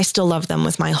I still love them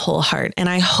with my whole heart. And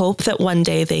I hope that one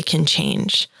day they can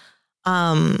change.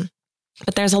 But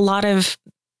there's a lot of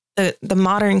the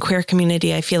modern queer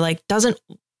community, I feel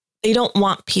they don't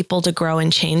want people to grow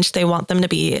and change. They want them to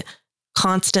be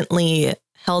constantly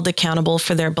held accountable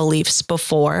for their beliefs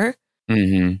before.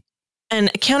 And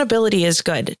accountability is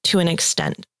good to an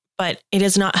extent, but it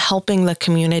is not helping the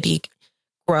community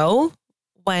grow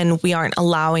when we aren't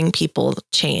allowing people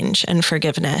change and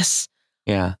forgiveness.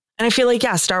 Yeah. And I feel like,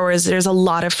 yeah, Star Wars, there's a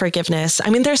lot of forgiveness. I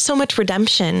mean, there's so much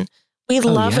redemption. We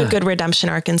love a good redemption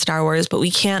arc in Star Wars, but we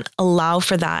can't allow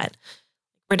for that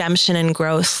redemption and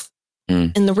growth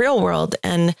in the real world.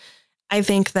 And I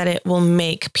think that it will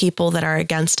make people that are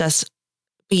against us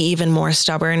be even more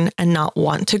stubborn and not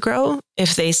want to grow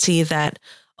if they see that,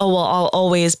 oh, well, I'll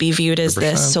always be viewed as 100%.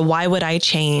 This. So why would I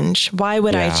change? Why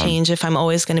would I change if I'm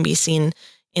always going to be seen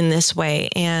in this way?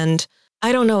 And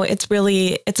I don't know. It's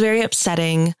very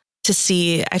upsetting to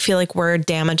see. I feel like we're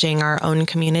damaging our own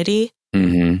community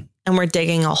and we're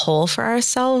digging a hole for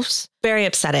ourselves. Very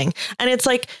upsetting. And it's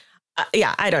like,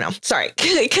 I don't know. Sorry.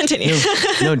 Continue.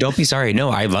 No, don't be sorry. No,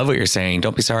 I love what you're saying.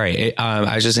 Don't be sorry.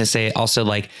 I was just going to say it also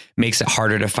like makes it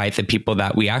harder to fight the people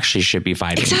that we actually should be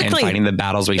fighting and fighting the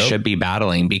battles we should be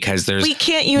battling because we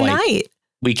can't unite.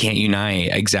 We can't unite.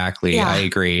 Exactly. Yeah. I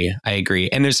agree.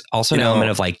 And there's also an element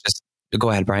of like, just go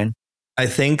ahead, Bryan. I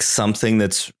think something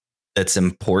that's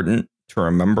important to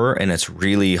remember, and it's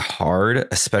really hard,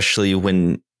 especially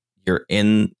when you're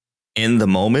in the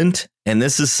moment. And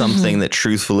this is something that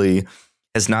truthfully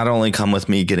has not only come with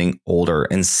me getting older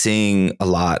and seeing a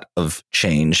lot of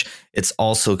change, it's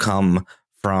also come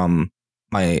from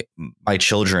my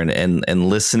children and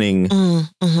listening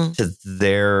to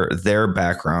their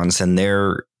backgrounds and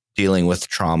their dealing with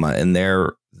trauma and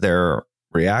their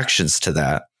reactions to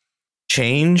that.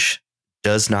 Change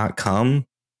does not come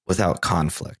without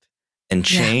conflict, and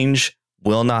change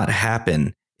will not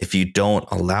happen if you don't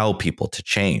allow people to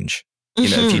change.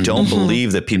 If you don't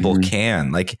believe that people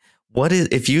can, like,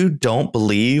 if you don't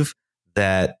believe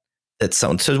that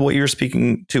sounds to what you were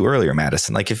speaking to earlier,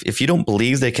 Madison, like if you don't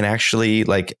believe they can actually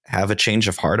like have a change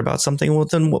of heart about something, well,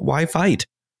 then why fight?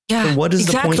 Yeah. Then what is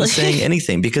the point of saying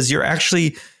anything? Because you're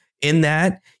actually in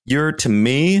that, you're, to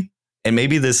me, and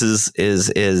maybe this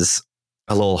is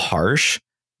a little harsh,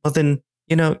 but then,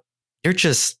 you're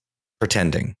just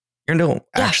pretending. You don't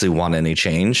actually want any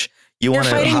change. You want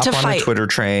to hop on a Twitter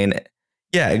train.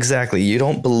 Yeah, exactly. You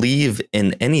don't believe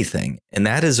in anything. And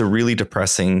that is a really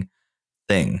depressing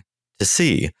thing to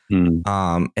see. And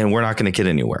we're not going to get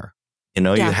anywhere. You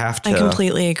have to. I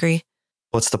completely agree.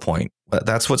 What's the point?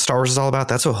 That's what Star Wars is all about.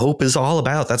 That's what hope is all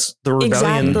about. That's the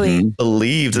rebellion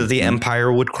believed that the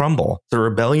Empire would crumble. The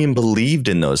rebellion believed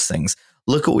in those things.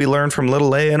 Look what we learned from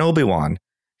little Leia and Obi-Wan.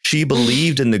 She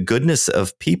believed in the goodness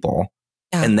of people.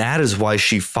 Yeah. And that is why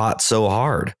she fought so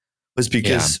hard, was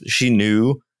because she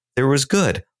knew there was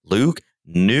good. Luke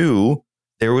knew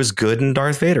there was good in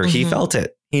Darth Vader. He felt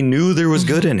it. He knew there was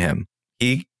good in him.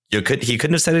 He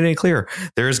couldn't have said it any clearer.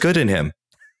 There is good in him.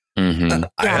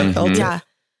 I felt it.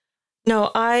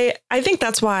 No, I think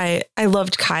that's why I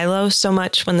loved Kylo so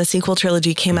much when the sequel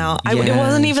trilogy came out. It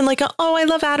wasn't even like, I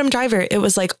love Adam Driver. It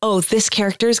was like, this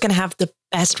character is going to have the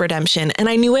best redemption. And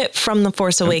I knew it from The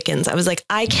Force Awakens. I was like,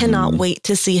 I cannot wait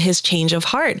to see his change of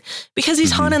heart because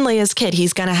he's Han and Leia's kid.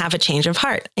 He's going to have a change of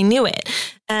heart. I knew it.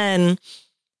 And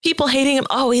people hating him.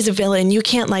 Oh, he's a villain. You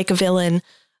can't like a villain.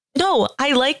 No,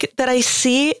 I like that. I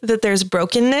see that there's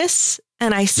brokenness.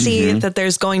 And I see that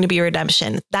there's going to be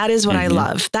redemption. That is what I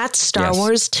love. That's Star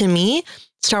Wars to me.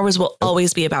 Star Wars will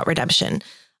always be about redemption.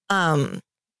 And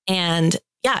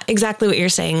yeah, exactly what you're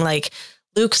saying. Like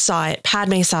Luke saw it,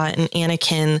 Padme saw it in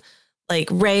Anakin, like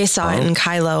Rey saw it in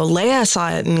Kylo, Leia saw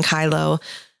it in Kylo.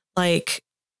 Like,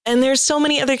 and there's so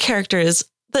many other characters,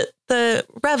 the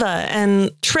Reva and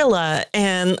Trilla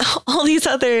and all these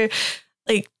other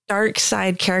like dark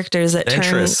side characters that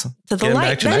Ventress. Turn to the Getting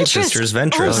light. Back to Night Sisters,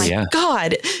 Ventress. Oh my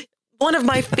God. One of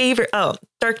my favorite.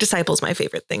 Dark Disciple's my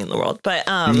favorite thing in the world. But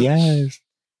But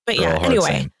yeah,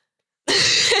 anyway.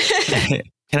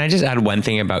 Can I just add one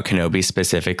thing about Kenobi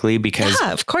specifically? Because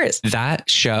of course. That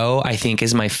show, I think,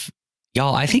 is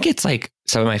y'all, I think it's like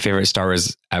some of my favorite Star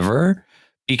Wars ever.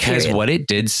 Because what it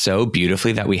did so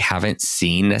beautifully that we haven't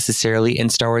seen necessarily in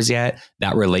Star Wars yet,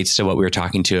 that relates to what we were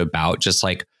talking to about just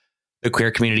like the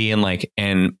queer community and like,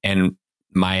 and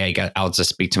I'll just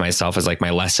speak to myself as like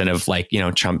my lesson of like,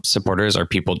 Trump supporters are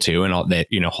people too. And all that,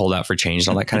 hold out for change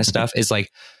and all that kind of stuff is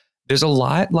like, there's a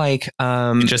lot like,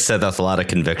 you just said that's a lot of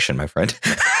conviction, my friend.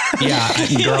 Yeah,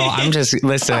 girl, I'm just,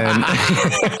 listen,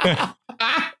 I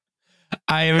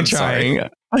am trying.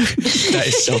 That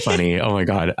is so funny. Oh my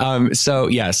God. So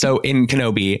in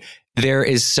Kenobi, there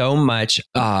is so much,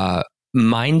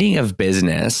 minding of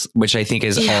business, which I think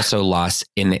is also lost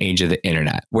in the age of the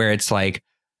internet, where it's like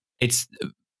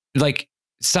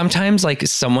sometimes like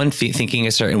someone thinking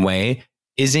a certain way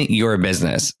isn't your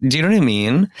business. Do you know what I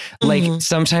mean? Like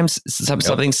sometimes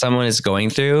something someone is going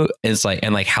through is like,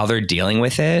 and like how they're dealing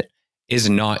with it is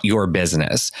not your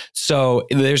business. So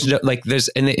there's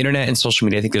in the internet and social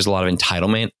media, I think there's a lot of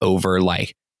entitlement over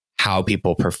like how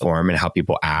people perform and how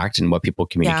people act and what people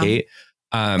communicate.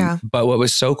 But what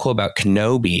was so cool about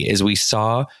Kenobi is we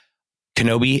saw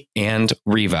Kenobi and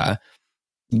Reva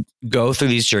go through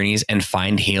these journeys and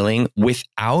find healing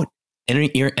without any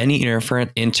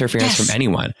interference from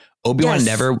anyone. Obi-Wan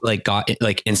never got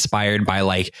inspired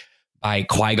by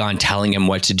Qui-Gon telling him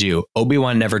what to do.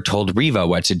 Obi-Wan never told Reva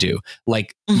what to do.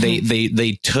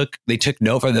 They took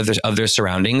note of their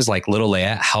surroundings. Like little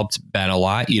Leia helped Ben a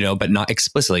lot, but not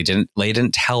explicitly. Leia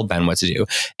didn't tell Ben what to do.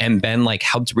 And Ben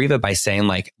helped Reva by saying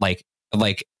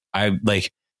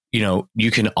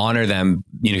you can honor them.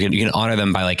 You can honor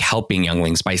them by helping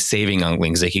younglings, by saving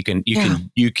younglings.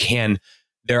 You can.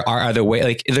 There are other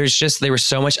ways. There was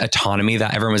so much autonomy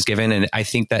that everyone was given. And I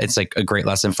think that it's a great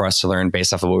lesson for us to learn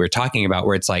based off of what we were talking about,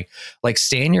 where it's like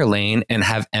stay in your lane and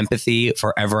have empathy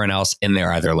for everyone else in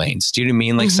their other lanes. Do you know what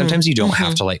I mean? Sometimes you don't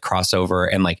have to cross over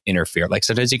and interfere.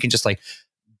 Sometimes you can just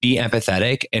be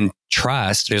empathetic and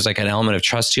trust. There's an element of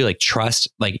trust too, trust,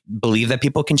 believe that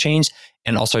people can change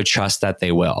and also trust that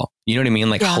they will, you know what I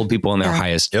mean? Hold people in their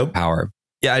highest power.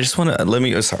 Yeah, I just want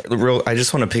to I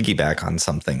just want to piggyback on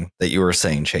something that you were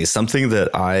saying, Chase. Something that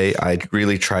I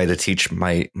really try to teach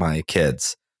my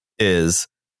kids is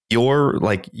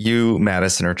you,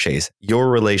 Madison or Chase,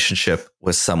 your relationship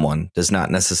with someone does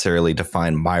not necessarily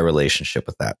define my relationship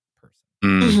with that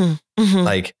person.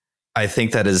 I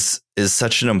think that is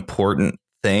such an important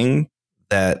thing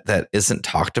that isn't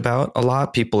talked about a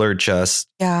lot. People are just,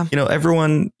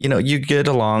 everyone, you get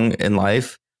along in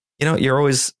life, you're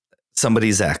always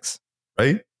somebody's ex,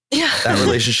 right? Yeah. That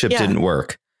relationship didn't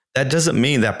work. That doesn't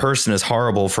mean that person is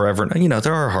horrible forever.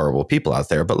 There are horrible people out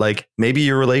there, but maybe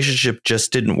your relationship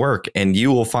just didn't work and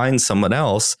you will find someone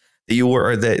else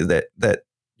that that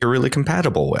you're really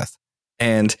compatible with.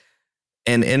 And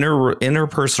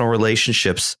interpersonal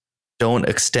relationships don't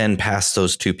extend past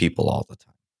those two people all the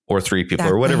time or three people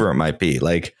or whatever it might be.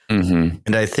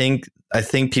 And I think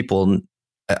people,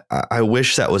 I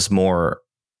wish that was more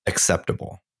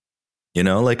acceptable.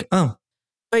 But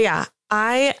yeah,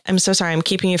 I am so sorry I'm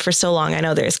keeping you for so long. I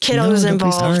know there's kiddos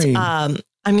involved. I'm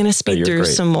going to speed through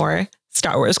some more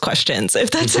Star Wars questions,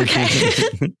 if that's okay.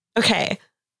 Okay.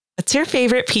 What's your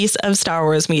favorite piece of Star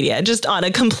Wars media? Just on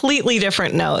a completely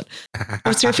different note.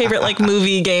 What's your favorite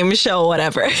movie, game, show,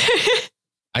 whatever?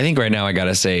 I think right now I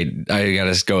gotta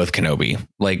go with Kenobi.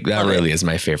 That really is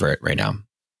my favorite right now.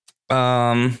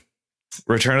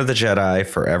 Return of the Jedi,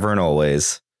 forever and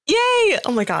always. Yay!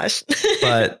 Oh my gosh.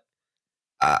 But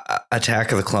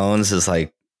Attack of the Clones is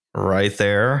right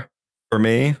there for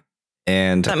me.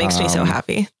 And that makes me so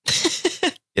happy.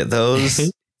 Yeah,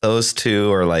 those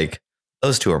two are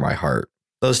my heart.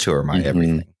 Those two are my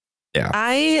everything. Yeah.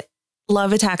 I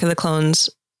love Attack of the Clones.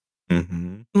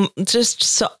 Just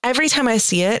so every time I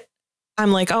see it,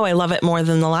 I'm oh, I love it more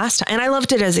than the last time. And I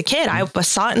loved it as a kid. I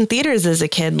saw it in theaters as a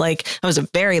kid. I was a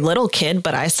very little kid,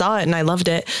 but I saw it and I loved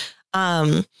it.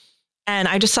 And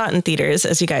I just saw it in theaters,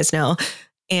 as you guys know.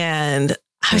 And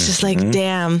I was just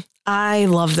damn, I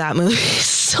love that movie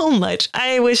so much.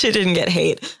 I wish it didn't get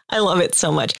hate. I love it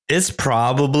so much. It's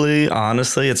probably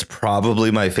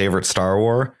my favorite Star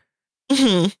Wars.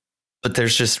 But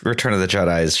there's just Return of the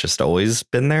Jedi has just always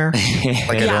been there.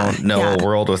 I don't know a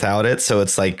world without it. So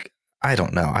it's I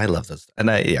don't know. I love those. And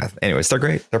anyways, they're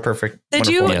great. They're perfect. Did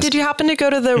you happen to go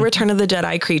to the Return of the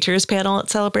Jedi creatures panel at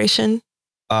Celebration?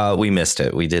 We missed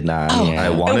it. We did not. Oh, yeah. I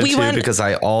wanted to because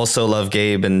I also love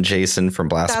Gabe and Jason from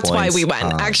Blast Points. That's why we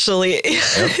went. Actually,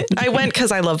 I went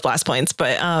because I love Blast Points,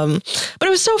 but it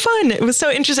was so fun. It was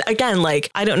so interesting. Again,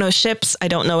 I don't know ships. I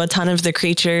don't know a ton of the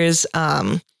creatures.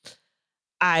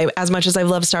 As much as I've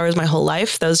loved Star Wars my whole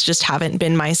life, those just haven't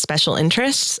been my special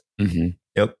interests.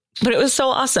 Yep. But it was so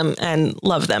awesome and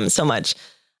love them so much.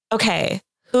 Okay.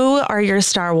 Who are your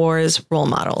Star Wars role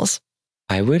models?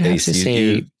 I would have to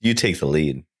say you take the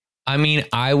lead. I mean,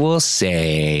 I will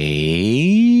say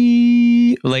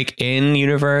in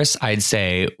universe, I'd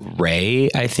say Rey,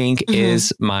 I think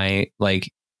is my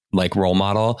role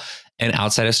model. And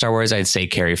outside of Star Wars, I'd say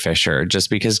Carrie Fisher, just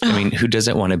because, I mean, who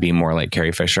doesn't want to be more like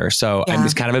Carrie Fisher? So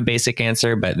it's kind of a basic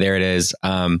answer, but there it is.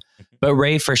 But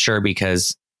Rey for sure,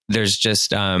 because there's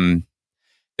just,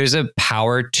 there's a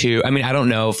power to, I mean, I don't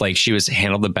know if she was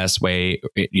handled the best way,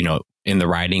 in the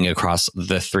writing across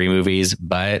the three movies,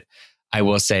 but I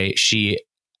will say she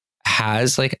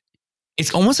has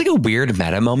it's almost a weird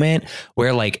meta moment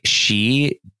where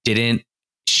she didn't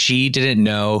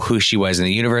know who she was in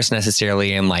the universe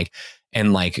necessarily. And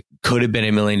could have been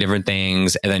a million different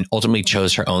things and then ultimately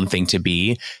chose her own thing to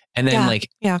be. And then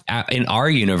in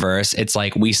our universe, it's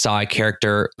we saw a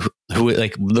character who who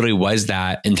like literally was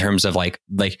that in terms of like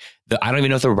I don't even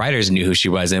know if the writers knew who she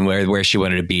was and where she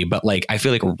wanted to be. But like, I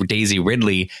feel like Daisy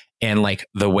Ridley and like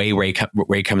the way Ray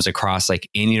comes across like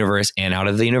in universe and out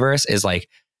of the universe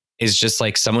is just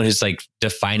like someone who's like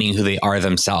defining who they are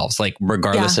themselves, like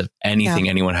regardless of anything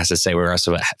anyone has to say, regardless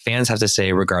of what fans have to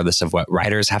say, regardless of what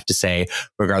writers have to say,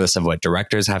 regardless of what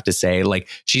directors have to say. Like,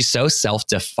 she's so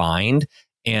self-defined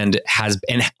and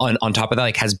on top of that,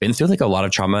 like has been through like a lot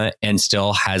of trauma and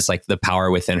still has like the power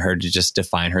within her to just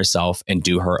define herself and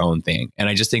do her own thing. And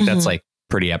I just think that's like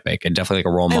pretty epic and definitely like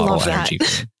a role model energy.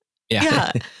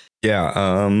 Yeah.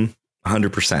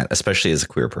 100%, especially as a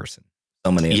queer person.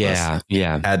 So many of us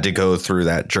had to go through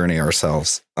that journey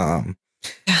ourselves.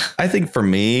 I think for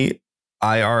me,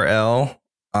 IRL,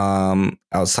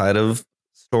 outside of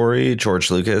story,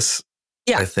 George Lucas,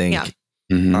 I think,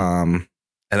 and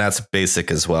that's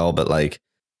basic as well. But like,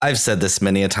 I've said this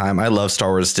many a time, I love Star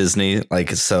Wars Disney. Like,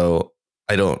 so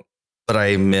but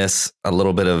I miss a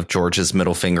little bit of George's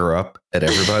middle finger up at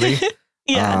everybody.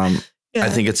 I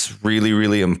think it's really,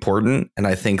 really important. And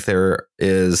I think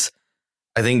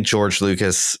I think George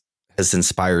Lucas has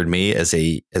inspired me as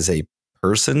a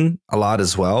person a lot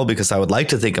as well, because I would like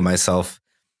to think of myself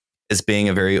as being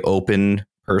a very open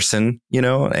person, you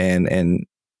know, and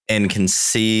can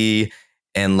see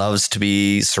and loves to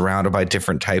be surrounded by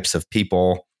different types of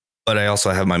people. But I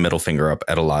also have my middle finger up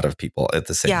at a lot of people at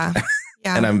the same time.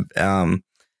 And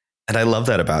and I love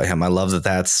that about him. I love that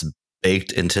that's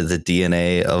baked into the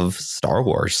DNA of Star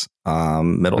Wars.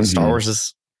 Star Wars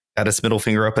is got its middle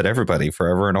finger up at everybody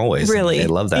forever and always. Really? And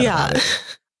I love that about it.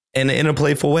 And in a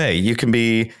playful way, you can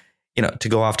be, you know, to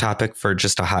go off topic for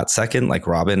just a hot second, like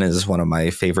Robin is one of my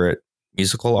favorite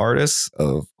musical artists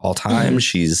of all time.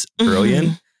 She's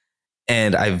brilliant.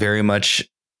 And I very much,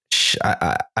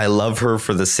 I love her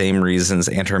for the same reasons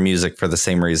and her music for the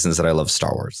same reasons that I love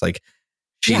Star Wars. Like,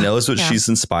 she knows what she's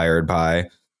inspired by.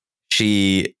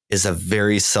 She is a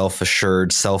very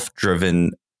self-assured,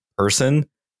 self-driven person,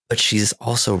 but she's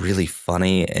also really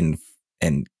funny and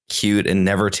cute and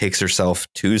never takes herself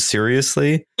too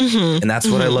seriously. And that's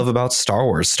what I love about Star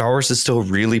Wars. Star Wars is still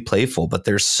really playful, but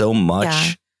there's so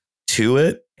much to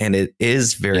it. And it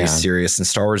is very serious. And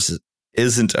Star Wars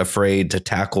isn't afraid to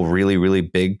tackle really, really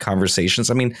big conversations.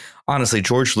 I mean, honestly,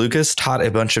 George Lucas taught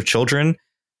a bunch of children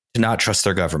to not trust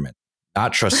their government.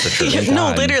 Not trust the church.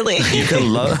 No, literally. You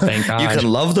can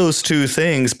love those two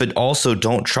things, but also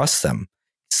don't trust them.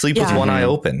 Sleep with one eye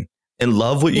open and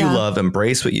love what you love,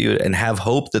 embrace what you, and have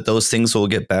hope that those things will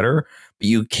get better. But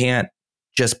you can't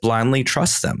just blindly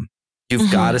trust them.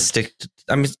 You've got to stick.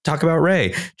 Talk about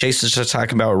Rey. Chase was just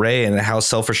talking about Rey and how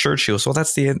self-assured she was. Well,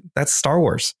 that's Star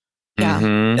Wars. Yeah.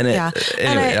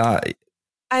 Anyway,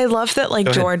 I love that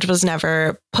like George was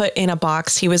never put in a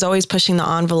box. He was always pushing the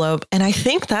envelope. And I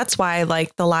think that's why I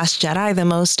like The Last Jedi the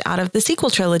most out of the sequel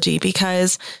trilogy,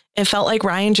 because it felt like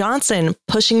Rian Johnson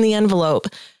pushing the envelope,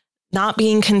 not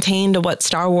being contained to what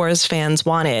Star Wars fans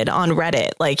wanted on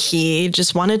Reddit. Like, he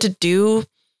just wanted to do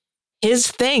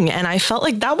his thing. And I felt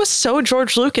like that was so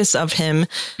George Lucas of him.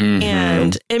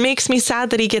 And it makes me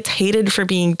sad that he gets hated for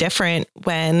being different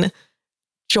when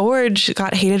George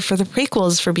got hated for the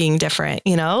prequels for being different,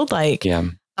 you know, like,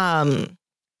 and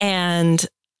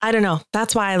I don't know.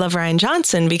 That's why I love Rian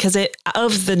Johnson, because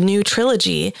of the new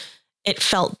trilogy, it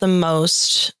felt the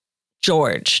most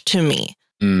George to me.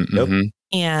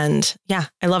 And yeah,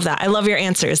 I love that. I love your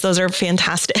answers. Those are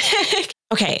fantastic.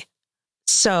 Okay.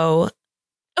 So,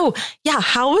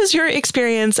 how was your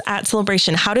experience at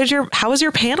Celebration? How was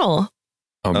your panel?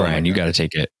 Oh, Brian, you got to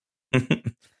take it.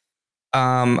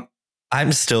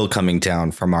 I'm still coming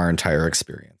down from our entire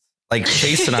experience. Like,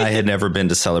 Chase and I had never been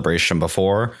to Celebration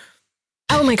before.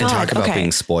 Oh my God. Talk about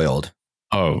being spoiled.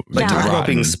 Oh, talk about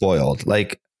being spoiled.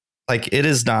 Like it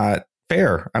is not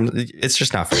fair. It's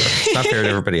just not fair. It's not fair to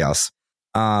everybody else.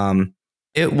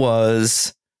 It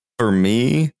was, for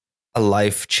me, a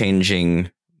life-changing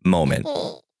moment.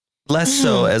 Less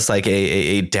so as like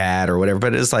a dad or whatever,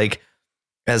 but as like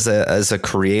as a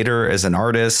creator, as an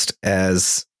artist,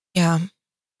 as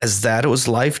that, it was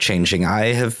life-changing.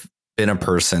 I have been a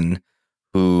person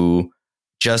who,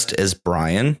 just as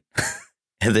Bryan,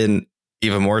 and then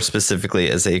even more specifically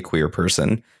as a queer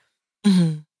person,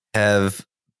 have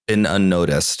been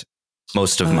unnoticed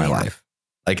most of my life.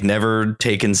 Like, never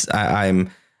taken.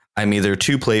 I'm either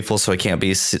too playful, so I can't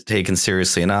be taken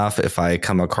seriously enough. If I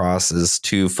come across as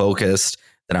too focused,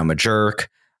 then I'm a jerk,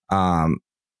 and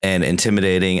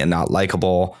intimidating and not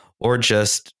likable, or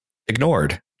just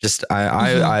ignored. Just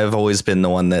I've always been the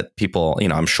one that people, you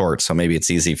know, I'm short, so maybe it's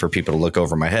easy for people to look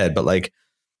over my head. But like,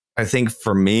 I think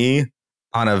for me,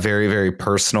 on a very, very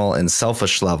personal and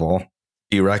selfish level,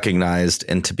 be recognized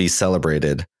and to be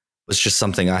celebrated was just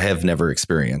something I have never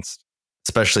experienced,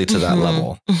 especially to that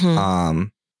level.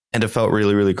 And it felt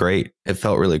really, really great. It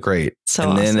felt really great.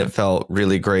 So then awesome. it felt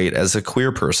really great as a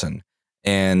queer person.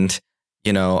 And,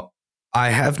 you know, I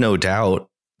have no doubt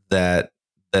that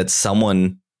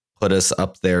someone put us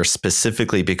up there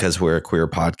specifically because we're a queer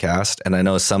podcast. And I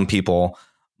know some people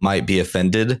might be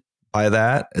offended by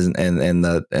that and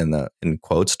the in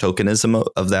quotes tokenism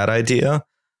of that idea.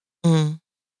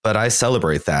 But I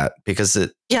celebrate that because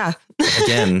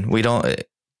again,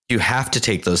 you have to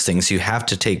take those things. You have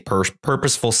to take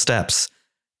purposeful steps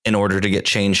in order to get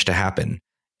change to happen.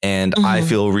 And I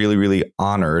feel really, really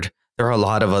honored. There are a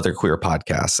lot of other queer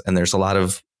podcasts, and there's a lot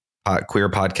of queer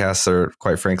podcasts that are,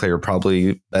 quite frankly, are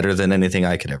probably better than anything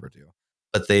I could ever do.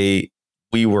 But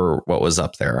we were what was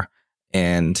up there.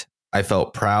 And I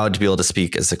felt proud to be able to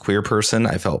speak as a queer person.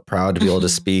 I felt proud to be able to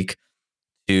speak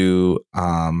to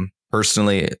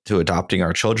personally to adopting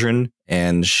our children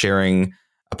and sharing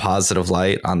a positive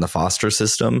light on the foster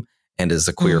system. And as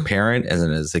a queer parent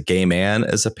and as a gay man,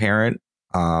 as a parent,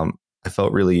 I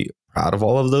felt really proud of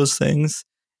all of those things.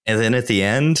 And then at the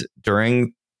end,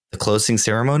 during the closing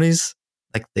ceremonies,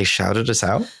 like they shouted us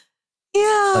out.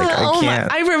 Yeah. Like I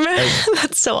can't. I remember.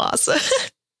 That's so awesome.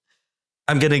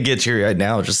 I'm going to get teary eyed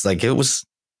now. Just like it was,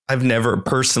 I have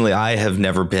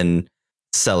never been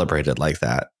celebrated like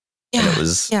that. Yeah. And it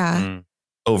was Yeah.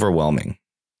 overwhelming.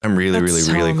 I'm really, That's really,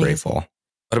 so really amazing. grateful.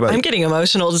 What about I'm you? getting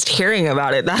emotional just hearing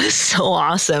about it. That is so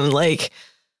awesome. Like,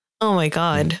 oh my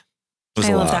God. It was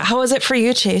I a love lot. that. How was it for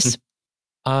you, Chase?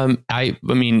 I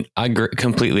mean, I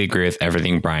completely agree with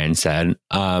everything Bryan said.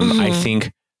 I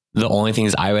think the only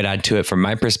things I would add to it from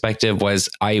my perspective was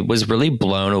I was really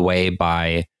blown away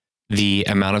by the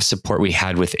amount of support we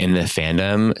had within the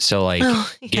fandom. So like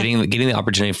getting the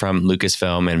opportunity from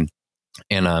Lucasfilm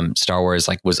and Star Wars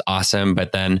like was awesome.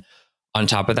 But then on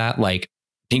top of that, like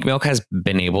Pink Milk has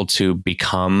been able to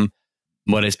become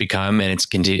what it's become, and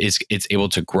it's able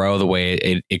to grow the way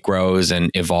it grows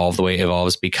and evolve the way it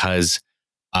evolves because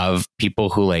of people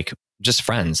who like just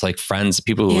friends,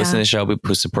 people who listen to the show, people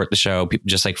who support the show, people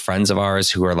just like friends of ours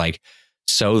who are like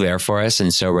so there for us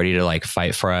and so ready to like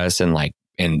fight for us and like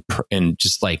and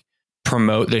just like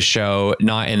promote the show,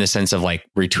 not in the sense of like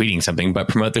retweeting something, but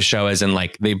promote the show as in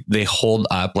like they hold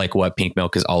up like what Pink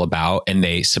Milk is all about and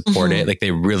they support it. Like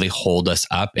they really hold us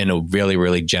up in a really,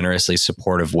 really generously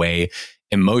supportive way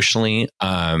emotionally.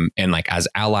 And like as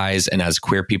allies and as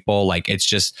queer people, like it's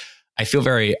just, I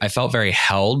felt very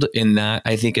held in that,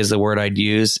 I think is the word I'd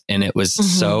use. And it was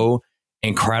so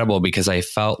incredible because I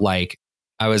felt like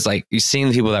I was like, you seeing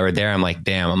the people that were there. I'm like,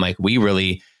 damn, we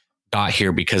really got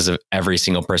here because of every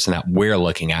single person that we're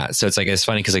looking at. So it's like, it's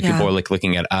funny because like people are like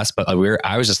looking at us, but I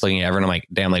was just looking at everyone. I'm like,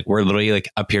 damn, like we're literally like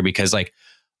up here because like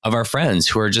of our friends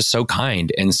who are just so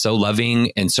kind and so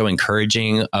loving and so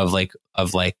encouraging of like,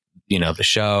 you know, the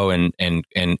show and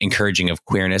encouraging of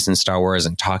queerness in Star Wars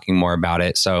and talking more about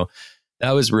it. So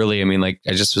that was really, I mean, like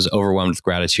I just was overwhelmed with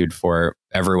gratitude for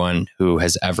everyone who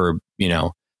has ever, you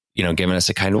know, given us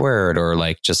a kind word or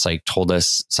like just like told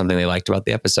us something they liked about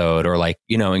the episode or like,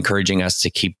 you know, encouraging us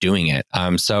to keep doing it.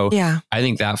 So I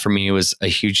think that for me was a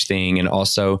huge thing. And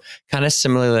also kind of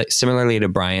similarly to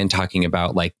Bryan talking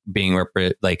about like being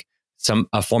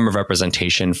a form of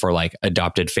representation for like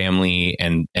adopted family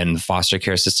and foster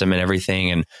care system and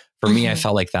everything. And for me, I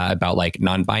felt like that about like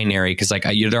non-binary, because like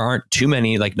there aren't too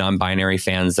many like non-binary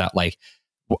fans that like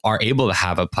are able to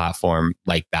have a platform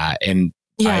like that. And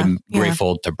I'm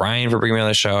grateful to Bryan for bringing me on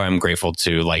the show. I'm grateful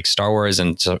to like Star Wars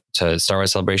and to Star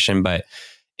Wars Celebration, but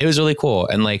it was really cool.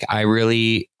 And like, I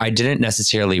didn't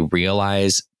necessarily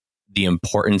realize the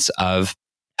importance of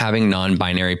having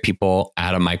non-binary people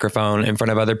at a microphone in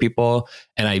front of other people.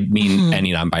 And I mean,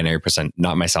 any non-binary person,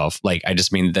 not myself. Like, I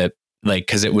just mean that like,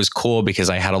 cause it was cool because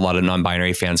I had a lot of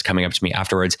non-binary fans coming up to me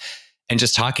afterwards and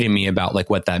just talking to me about like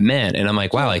what that meant. And I'm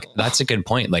like, wow, like that's a good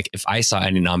point. Like if I saw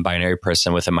any non-binary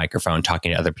person with a microphone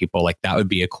talking to other people, like that would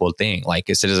be a cool thing. Like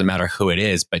it doesn't matter who it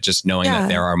is, but just knowing that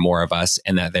there are more of us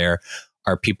and that there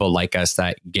are people like us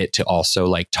that get to also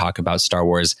like talk about Star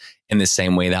Wars in the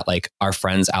same way that like our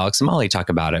friends Alex and Molly talk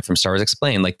about it from Star Wars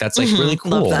Explained. Like that's like really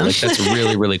cool. Like that's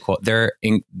really, really cool. They're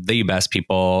the best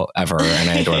people ever and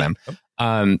I adore them.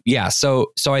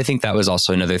 So I think that was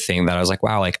also another thing that I was like,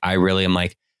 wow, like I really am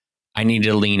like, I need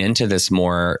to lean into this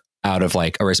more out of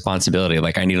like a responsibility.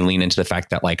 Like I need to lean into the fact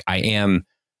that like I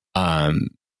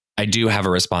do have a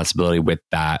responsibility with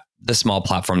that. The small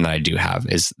platform that I do have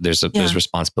is there's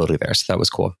responsibility there. So that was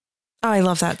cool. Oh, I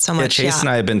love that so much. Chase and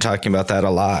I have been talking about that a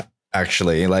lot,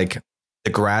 actually. Like the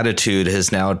gratitude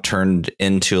has now turned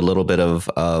into a little bit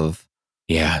of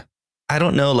I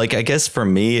don't know. Like, I guess for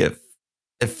me, it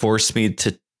forced me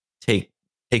to take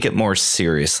it more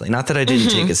seriously. Not that I didn't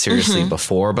take it seriously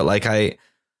before, but like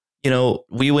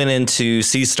we went in to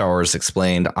see Star Wars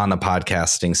Explained on the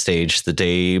podcasting stage the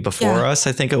day before us.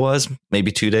 I think it was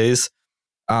maybe 2 days.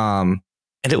 And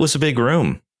it was a big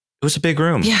room.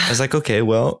 Yeah. I was like, okay,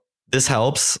 well, this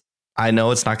helps. I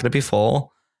know it's not going to be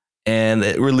full, and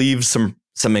it relieves some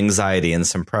anxiety and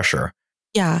some pressure.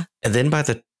 Yeah. And then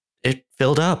it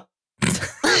filled up. We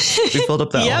filled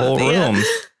up that whole room. Yeah.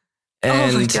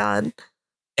 And, oh my God.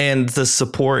 And the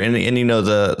support and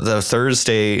the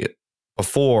Thursday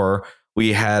before,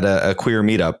 we had a queer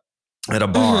meetup at a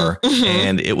bar,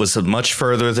 and it was much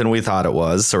further than we thought it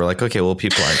was. So we're like, okay, well,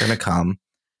 people aren't going to come.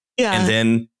 Yeah. And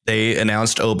then they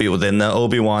announced within the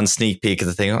Obi-Wan sneak peek of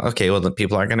the thing. Okay, well, the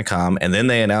people aren't going to come. And then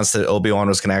they announced that Obi-Wan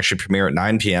was going to actually premiere at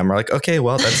 9 p.m. We're like, okay,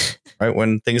 well, that's right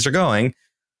when things are going.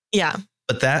 Yeah.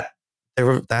 But that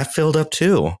filled up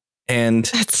too. And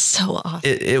that's so awesome.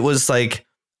 It was like,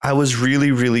 I was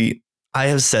really, really, I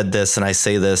have said this and I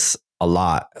say this a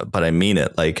lot, but I mean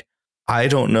it. Like, I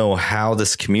don't know how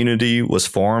this community was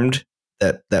formed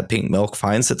that Pink Milk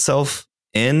finds itself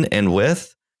in and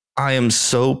with. I am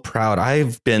so proud.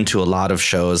 I've been to a lot of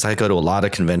shows. I go to a lot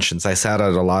of conventions. I sat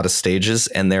at a lot of stages,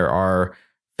 and there are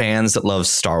fans that love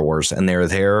Star Wars, and they're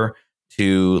there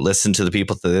to listen to the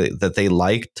people that they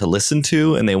like to listen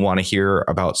to, and they want to hear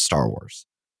about Star Wars.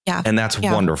 Yeah. And that's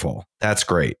wonderful. That's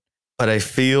great. But I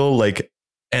feel like,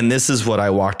 and this is what I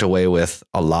walked away with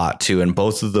a lot too, in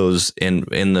both of those, in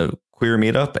the queer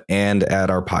meetup and at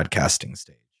our podcasting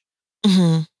stage.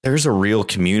 There's a real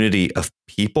community of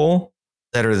people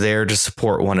that are there to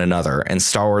support one another, and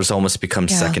Star Wars almost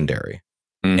becomes secondary.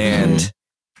 And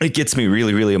it gets me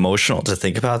really, really emotional to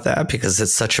think about that, because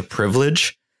it's such a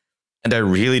privilege, and I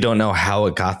really don't know how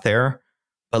it got there.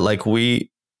 But like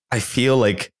I feel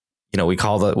like, we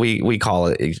call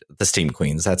it the Steam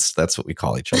Queens. That's what we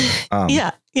call each other.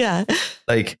 Yeah.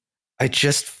 Like, I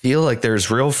just feel like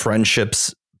there's real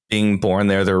friendships being born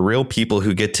there. There are real people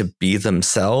who get to be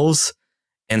themselves,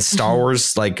 and Star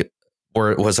Wars, like,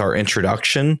 was our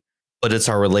introduction, but it's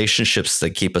our relationships that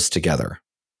keep us together.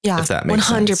 Yeah. If that makes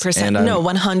 100%. sense. And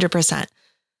 100%. I'm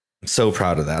so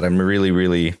proud of that. I'm really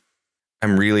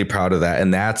proud of that.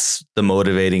 And that's the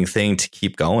motivating thing to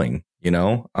keep going,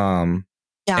 And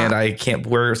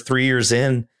we're 3 years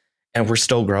in, and we're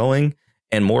still growing,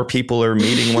 and more people are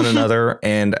meeting one another.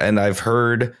 And I've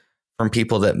heard from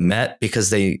people that met because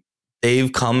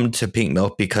they've come to Pink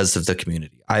Milk because of the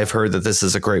community. I've heard that this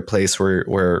is a great place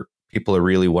where people are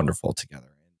really wonderful together.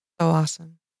 So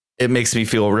awesome. It makes me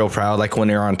feel real proud. Like when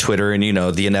you're on Twitter and,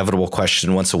 the inevitable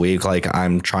question once a week, like,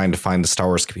 I'm trying to find a Star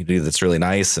Wars community that's really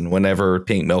nice. And whenever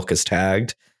Pink Milk is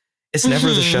tagged, it's never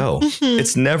the show.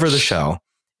 It's never the show.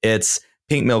 It's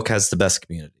Pink Milk has the best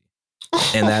community.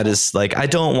 And that is like, I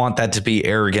don't want that to be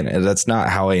arrogant. And that's not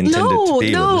how I intend it to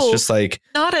be. No, it's just like,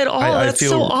 not at all. That's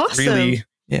feel so awesome.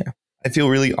 I feel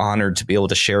really honored to be able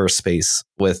to share a space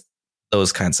with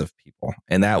those kinds of people.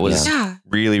 And that was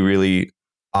really, really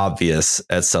obvious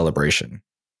at Celebration.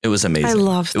 It was amazing. I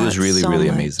love that. It was really, so really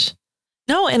amazing.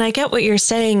 No, and I get what you're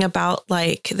saying about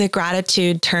like the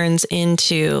gratitude turns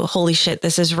into holy shit,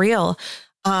 this is real.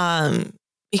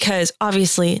 Because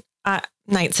obviously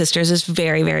Night Sisters is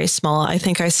very, very small. I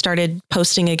think I started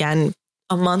posting again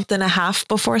a month and a half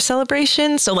before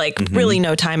Celebration. So like really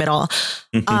no time at all.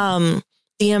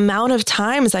 The amount of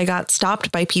times I got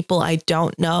stopped by people I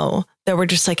don't know that were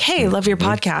just like, hey, love your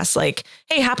podcast. Like,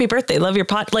 hey, happy birthday. Love your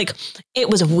pod. Like, it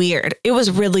was weird. It was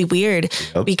really weird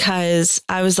because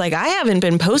I was like, I haven't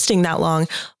been posting that long,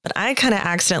 but I kind of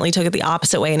accidentally took it the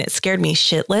opposite way, and it scared me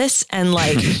shitless. And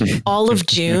like all of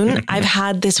June, I've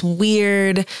had this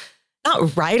weird,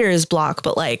 not writer's block,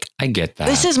 but like, I get that.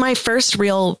 This is my first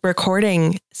real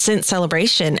recording since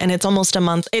Celebration. And it's almost a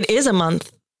month. It is a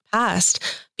month past,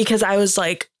 because I was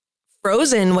like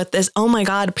frozen with this. Oh my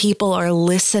God, people are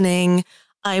listening.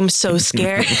 I'm so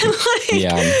scared.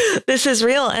 This is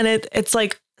real. And it's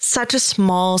like such a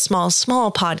small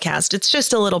podcast. It's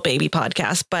just a little baby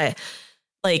podcast, but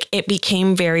like it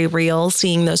became very real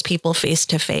seeing those people face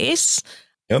to face.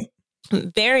 Yep.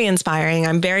 Very inspiring.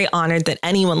 I'm very honored that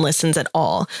anyone listens at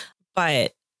all.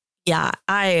 But yeah,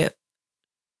 I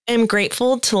am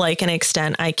grateful to like an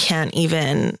extent I can't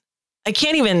even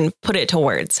put it to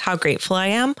words how grateful I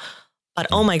am. But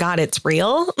oh my God, it's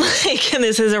real. Like, and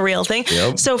this is a real thing.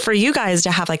 Yep. So for you guys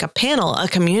to have like a panel, a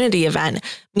community event,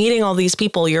 meeting all these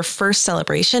people, your first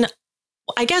Celebration,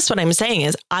 I guess what I'm saying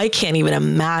is I can't even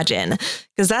imagine,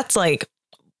 because that's like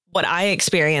what I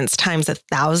experienced times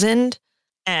 1,000.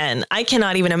 And I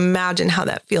cannot even imagine how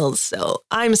that feels. So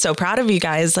I'm so proud of you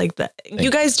guys. Like you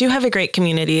guys do have a great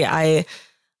community. I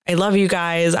love you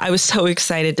guys. I was so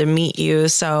excited to meet you.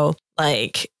 So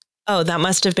like, oh, that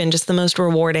must have been just the most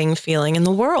rewarding feeling in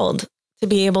the world to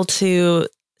be able to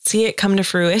see it come to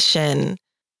fruition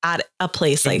at a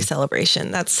place like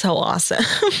Celebration. That's so awesome.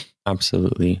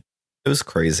 Absolutely. It was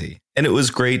crazy. And it was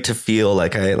great to feel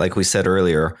like we said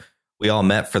earlier, we all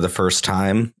met for the first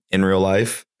time in real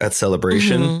life at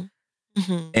Celebration.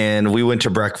 And we went to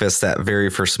breakfast that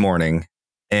very first morning.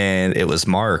 And it was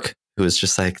Mark who was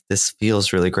just like, this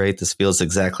feels really great. This feels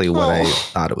exactly what I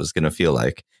thought it was going to feel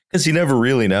like. Because you never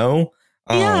really know.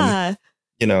 Yeah.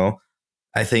 You know,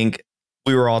 I think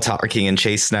we were all talking, and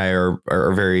Chase and I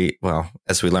are very, well,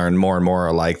 as we learn, more and more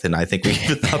alike than I think we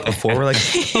thought before. We're like,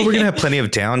 oh, we're going to have plenty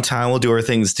of downtime. We'll do our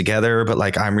things together. But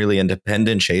like, I'm really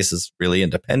independent. Chase is really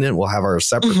independent. We'll have our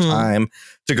separate time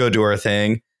to go do our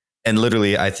thing. And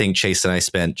literally, I think Chase and I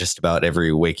spent just about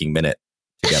every waking minute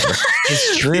together.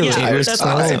 It's true. Yeah,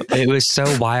 it was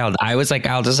so wild. I was like,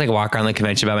 I'll just like walk around the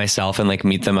convention by myself and like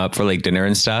meet them up for like dinner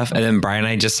and stuff. And then Bryan and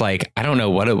I just like, I don't know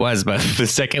what it was, but the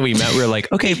second we met, we were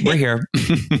like, okay, we're here.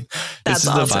 That's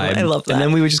awesome. I love that. And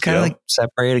then we would just kind of like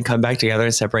separate and come back together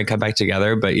and separate and come back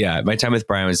together. But yeah, my time with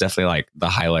Bryan was definitely like the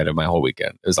highlight of my whole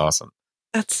weekend. It was awesome.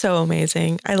 That's so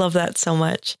amazing. I love that so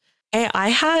much. Hey, I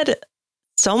had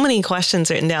so many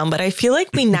questions written down, but I feel like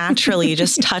we naturally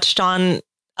just touched on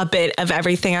a bit of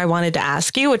everything I wanted to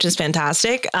ask you, which is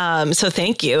fantastic. So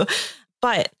thank you.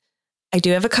 But I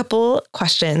do have a couple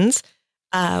questions.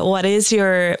 What is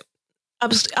your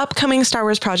upcoming Star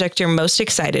Wars project you're most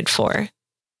excited for?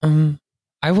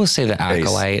 I will say the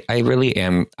Acolyte. I really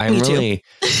am.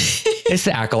 It's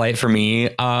the Acolyte for me.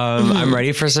 I'm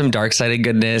ready for some dark sided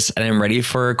goodness, and I'm ready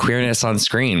for queerness on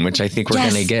screen, which I think we're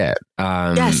going to get.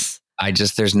 Yes.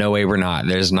 There's no way we're not.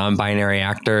 There's non-binary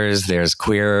actors. There's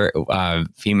queer,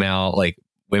 female, like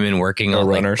women working on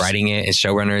like writing it as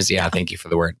showrunners. Yeah. Thank you for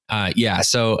the word.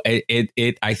 So I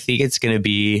think it's going to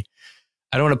be,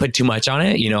 I don't want to put too much on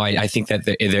it. You know, I think that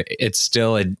it's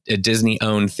still a Disney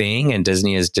owned thing, and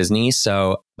Disney is Disney.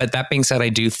 So, but that being said, I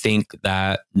do think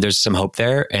that there's some hope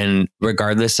there, and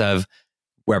regardless of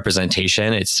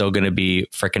representation, it's still going to be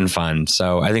freaking fun.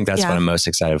 So I think that's what I'm most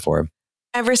excited for.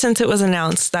 Ever since it was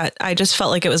announced, that I just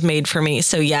felt like it was made for me.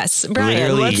 So yes,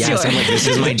 Bryan, literally, yes. I'm like, this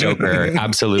is my Joker.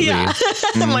 Absolutely. Yeah.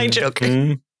 My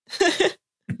Joker.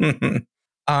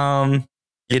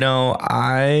 You know,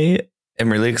 I am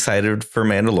really excited for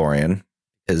Mandalorian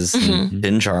because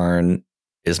Din Djarin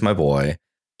is my boy.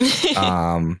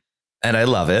 And I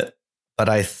love it. But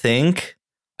I think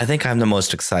I'm the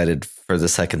most excited for the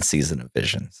second season of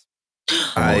Visions.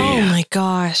 Oh my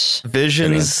gosh.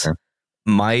 Visions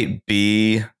might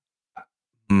be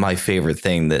my favorite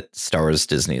thing that Star Wars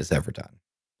Disney has ever done.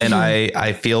 And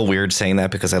I feel weird saying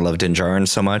that because I love Din Djarin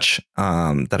so much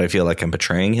that I feel like I'm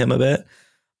betraying him a bit.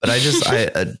 But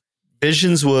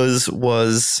Visions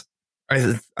was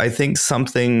I think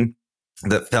something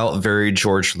that felt very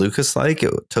George Lucas-like.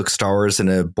 It took Star Wars in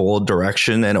a bold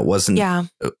direction, and it wasn't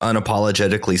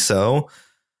unapologetically so.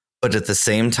 But at the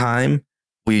same time,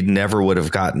 we never would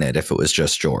have gotten it if it was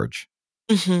just George.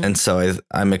 And so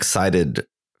I'm excited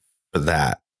for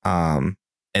that. And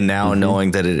now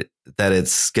knowing that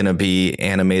it's going to be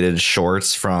animated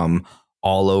shorts from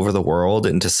all over the world,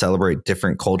 and to celebrate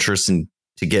different cultures, and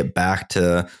to get back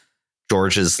to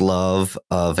George's love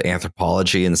of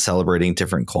anthropology and celebrating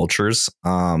different cultures.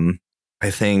 I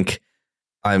think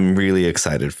I'm really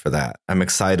excited for that. I'm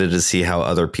excited to see how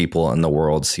other people in the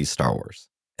world see Star Wars.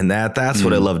 And that's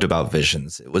what I loved about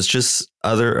Visions. It was just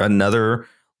another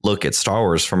look at Star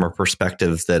Wars from a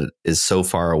perspective that is so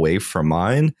far away from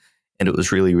mine. And it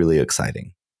was really, really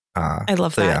exciting. I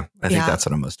love that. Yeah, I think that's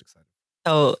what I'm most excited.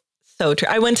 So true.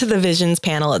 I went to the Visions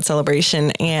panel at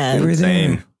Celebration, and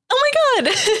same. Oh my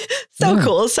God. So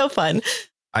cool. So fun.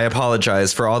 I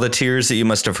apologize for all the tears that you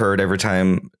must have heard every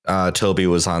time Toby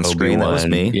was on screen. That was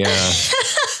me. Yeah.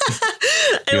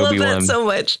 I love that so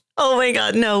much. Oh my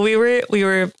God. No, we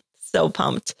were so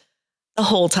pumped the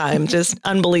whole time. Just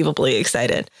unbelievably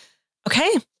excited. Okay.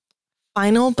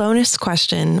 Final bonus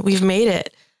question. We've made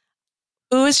it.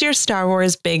 Who is your Star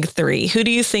Wars big three? Who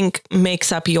do you think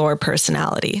makes up your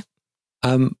personality?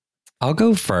 I'll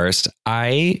go first.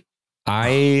 I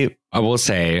will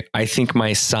say, I think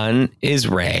my sun is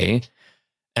Rey,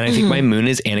 and I think my moon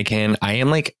is Anakin. I am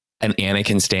like an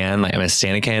Anakin stan. Like I'm a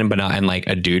Stanican, but not in like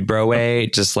a dude bro way.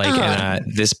 Just like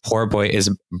this poor boy is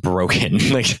broken.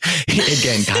 Like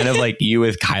again, kind of like you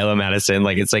with Kylo Madison.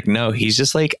 Like it's like, no, he's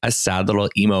just like a sad little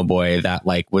emo boy that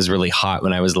like was really hot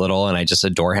when I was little, and I just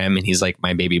adore him. And he's like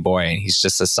my baby boy, and he's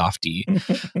just a softie.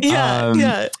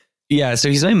 Yeah. So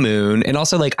he's my moon, and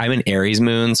also like I'm an Aries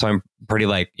moon, so I'm pretty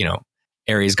like, you know,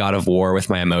 Aries god of war with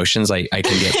my emotions. Like I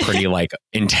can get pretty like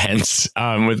intense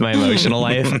with my emotional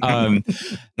life.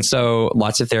 So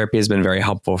lots of therapy has been very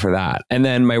helpful for that. And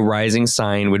then my rising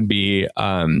sign would be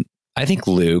I think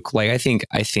Luke. Like I think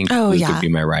Luke would be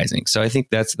my rising. So I think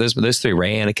that's those three: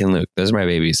 Rey, Anakin, Luke. Those are my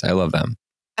babies. I love them.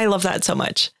 I love that so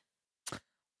much.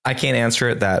 I can't answer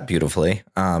it that beautifully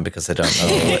because I don't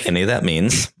know what any of that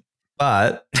means.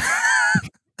 But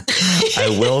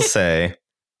I will say,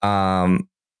 I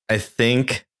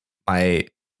think my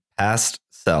past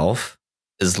self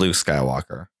is Luke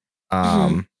Skywalker.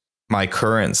 My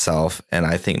current self, and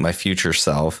I think my future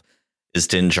self, is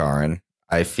Din Djarin.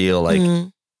 I feel like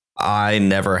I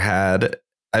never had,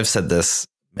 I've said this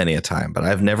many a time, but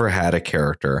I've never had a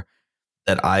character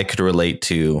that I could relate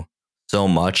to so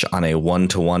much on a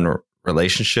one-to-one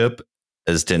relationship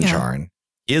as Din Djarin.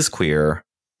 He is queer.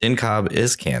 Din Cobb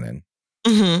is canon.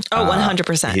 Oh,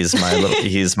 100%.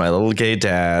 He's my little gay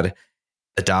dad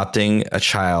adopting a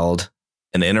child,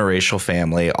 an interracial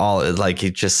family. All like he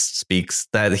just speaks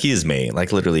that he's me.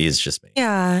 Like literally, he's just me.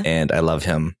 Yeah. And I love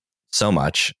him so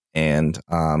much. And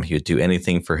he would do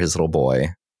anything for his little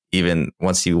boy, even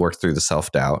once he worked through the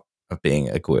self-doubt of being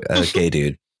a gay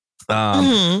dude.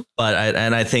 But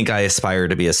I think I aspire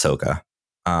to be Ahsoka.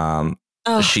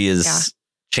 She has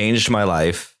changed my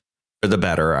life for the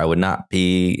better. I would not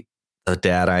be the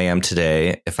dad I am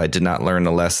today if I did not learn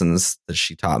the lessons that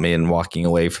she taught me in walking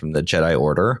away from the Jedi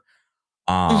Order.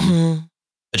 But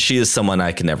she is someone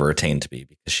I can never attain to be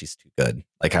because she's too good.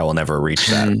 Like I will never reach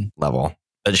that level.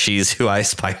 But she's who I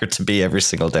aspire to be every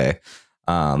single day.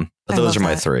 But those are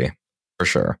my three for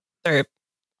sure. They're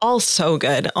all so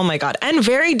good. Oh my God. And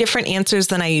very different answers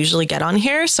than I usually get on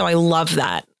here. So I love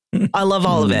that. I love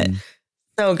all of it.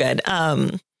 So good.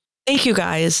 Thank you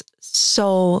guys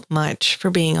so much for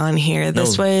being on here.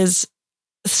 This was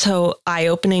so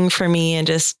eye-opening for me and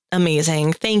just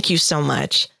amazing. Thank you so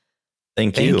much.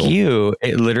 Thank you.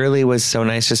 It literally was so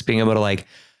nice just being able to like,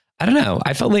 I don't know.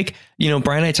 I felt like, you know,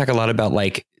 Bryan and I talk a lot about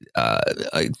like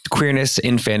queerness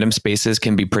in fandom spaces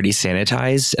can be pretty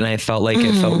sanitized. And I felt like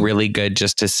it felt really good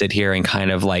just to sit here and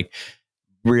kind of like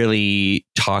really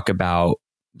talk about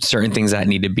certain things that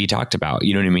need to be talked about.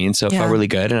 You know what I mean? So it felt really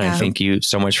good. And I thank you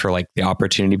so much for like the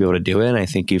opportunity to be able to do it. And I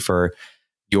thank you for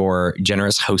your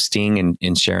generous hosting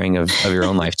and sharing of your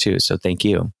own life too. So thank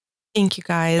you. Thank you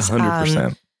guys.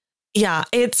 100%. Yeah.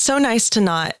 It's so nice to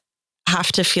not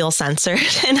have to feel censored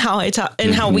in how I talk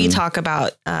and how we talk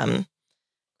about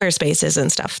queer spaces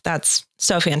and stuff. That's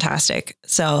so fantastic.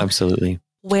 So absolutely.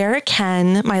 Where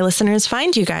can my listeners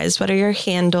find you guys? What are your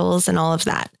handles and all of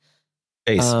that?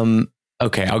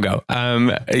 Okay, I'll go.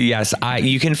 Yes,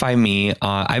 you can find me.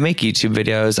 I make YouTube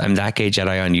videos. I'm That Gay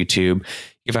Jedi on YouTube.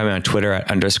 You can find me on Twitter at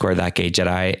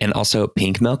 _ThatGayJedi, and also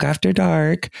Pink Milk After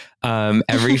Dark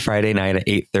every Friday night at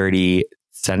 8:30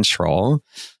 Central.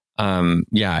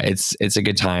 It's a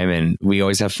good time, and we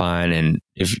always have fun. And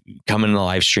if you come in the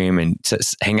live stream and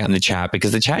hang out in the chat,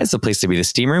 because the chat is the place to be. The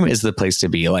Steam Room is the place to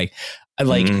be.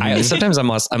 Sometimes I'm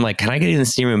like, can I get in the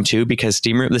Steam Room too? Because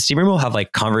the Steam Room will have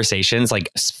like conversations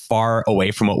like far away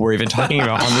from what we're even talking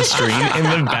about on the stream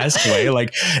in the best way.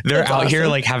 Like they're out here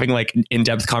like having like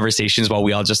in-depth conversations while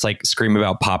we all just like scream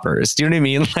about poppers. Do you know what I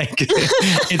mean? Like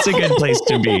it's a good place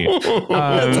to be.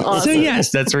 So yes,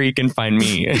 that's where you can find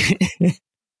me.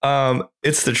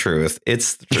 It's the truth.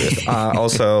 It's the truth.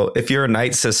 Also, if you're a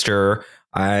Night Sister,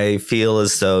 I feel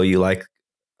as though you like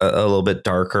a little bit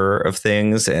darker of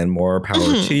things, and more power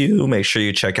to you. Make sure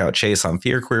you check out Chase on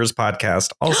Fear Queers podcast.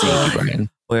 Also,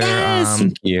 Bryan, where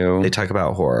they talk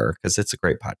about horror, because it's a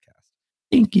great podcast.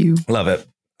 Thank you. Love it.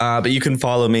 But you can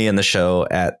follow me in the show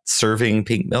at Serving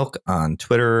Pink Milk on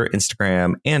Twitter,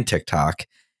 Instagram, and TikTok.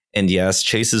 And yes,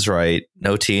 Chase is right.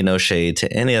 No tea, no shade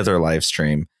to any other live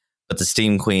stream. But the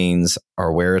Steam Queens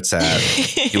are where it's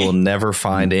at. You will never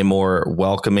find a more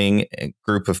welcoming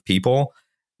group of people.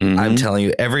 I'm telling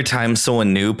you, every time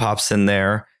someone new pops in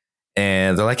there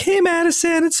and they're like, "Hey,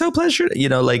 Madison, it's so a pleasure." You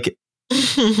know, like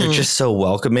they're just so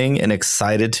welcoming and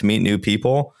excited to meet new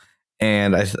people.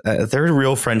 And there are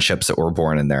real friendships that were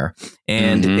born in there.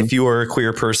 And if you are a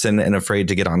queer person and afraid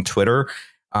to get on Twitter,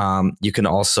 you can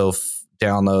also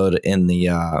download in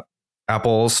the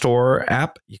Apple Store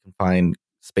app. You can find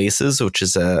Spaces, which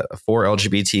is for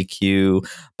LGBTQ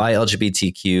by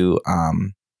LGBTQ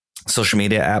social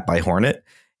media at By Hornet.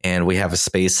 And we have a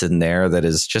space in there that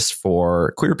is just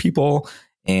for queer people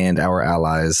and our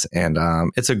allies. And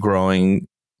it's a growing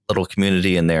little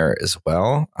community in there as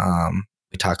well.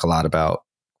 We talk a lot about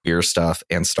queer stuff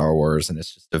and Star Wars, and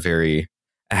it's just a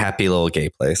happy little gay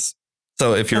place.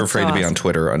 So if you're afraid to be on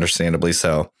Twitter, understandably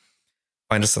so,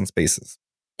 find us on Spaces.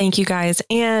 Thank you guys.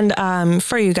 And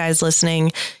for you guys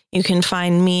listening, you can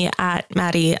find me at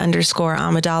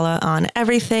Maddie_Amidala on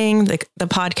everything. The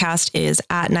podcast is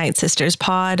at Night Sisters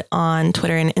Pod on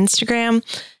Twitter and Instagram.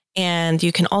 And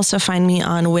you can also find me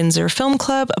on Windsor Film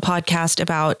Club, a podcast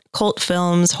about cult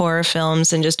films, horror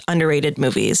films, and just underrated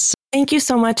movies. Thank you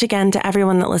so much again to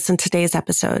everyone that listened to today's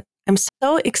episode. I'm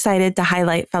so excited to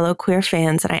highlight fellow queer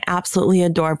fans, and I absolutely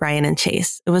adore Bryan and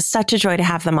Chase. It was such a joy to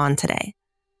have them on today.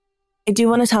 I do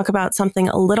want to talk about something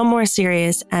a little more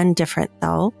serious and different,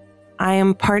 though. I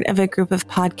am part of a group of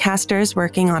podcasters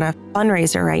working on a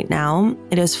fundraiser right now.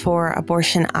 It is for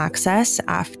abortion access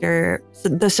after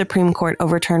the Supreme Court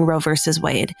overturned Roe versus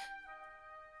Wade.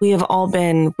 We have all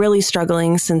been really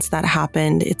struggling since that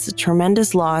happened. It's a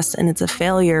tremendous loss and it's a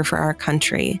failure for our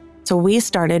country. So we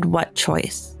started What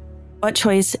Choice? What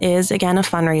Choice is, again, a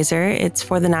fundraiser. It's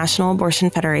for the National Abortion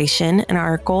Federation, and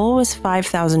our goal was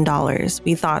 $5,000.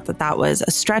 We thought that was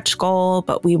a stretch goal,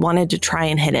 but we wanted to try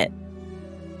and hit it.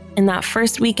 In that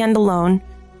first weekend alone,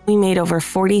 we made over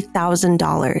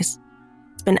 $40,000.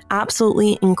 It's been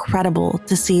absolutely incredible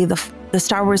to see the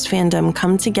Star Wars fandom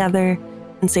come together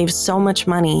and save so much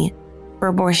money for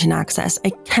abortion access.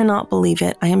 I cannot believe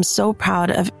it. I am so proud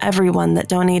of everyone that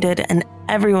donated and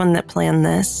everyone that planned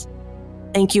this.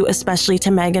 Thank you especially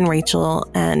to Meg and Rachel,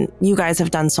 and you guys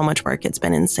have done so much work. It's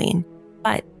been insane.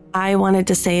 But I wanted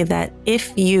to say that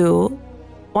if you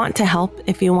want to help,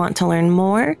 if you want to learn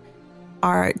more,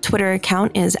 our Twitter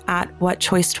account is at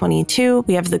WhatChoice22.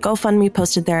 We have the GoFundMe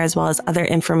posted there as well as other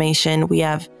information. We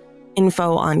have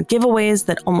info on giveaways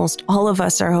that almost all of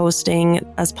us are hosting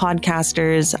as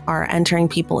podcasters, are entering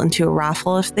people into a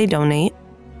raffle if they donate.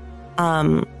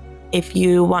 If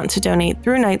you want to donate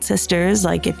through Night Sisters,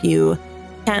 like if you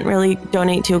can't really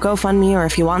donate to a GoFundMe or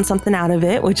if you want something out of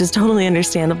it, which is totally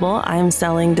understandable, I'm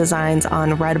selling designs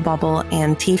on Redbubble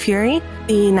and T-Fury.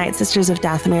 The Night Sisters of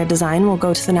Dathomir design will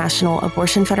go to the National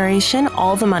Abortion Federation.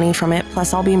 All the money from it,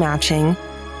 plus I'll be matching,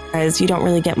 as you don't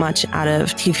really get much out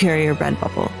of T-Fury or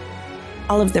Redbubble.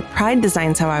 All of the Pride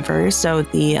designs, however, so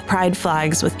the Pride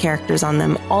flags with characters on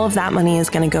them, all of that money is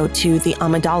going to go to the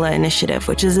Amidala Initiative,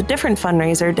 which is a different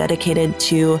fundraiser dedicated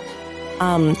to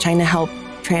trying to help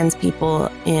trans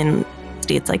people in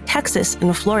states like Texas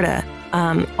and Florida.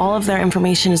 All of their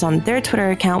information is on their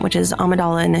Twitter account, which is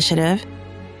Amidala Initiative.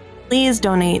 Please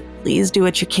donate. Please do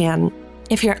what you can.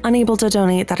 If you're unable to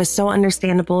donate, that is so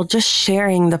understandable. Just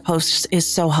sharing the posts is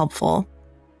so helpful.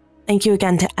 Thank you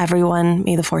again to everyone.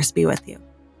 May the force be with you.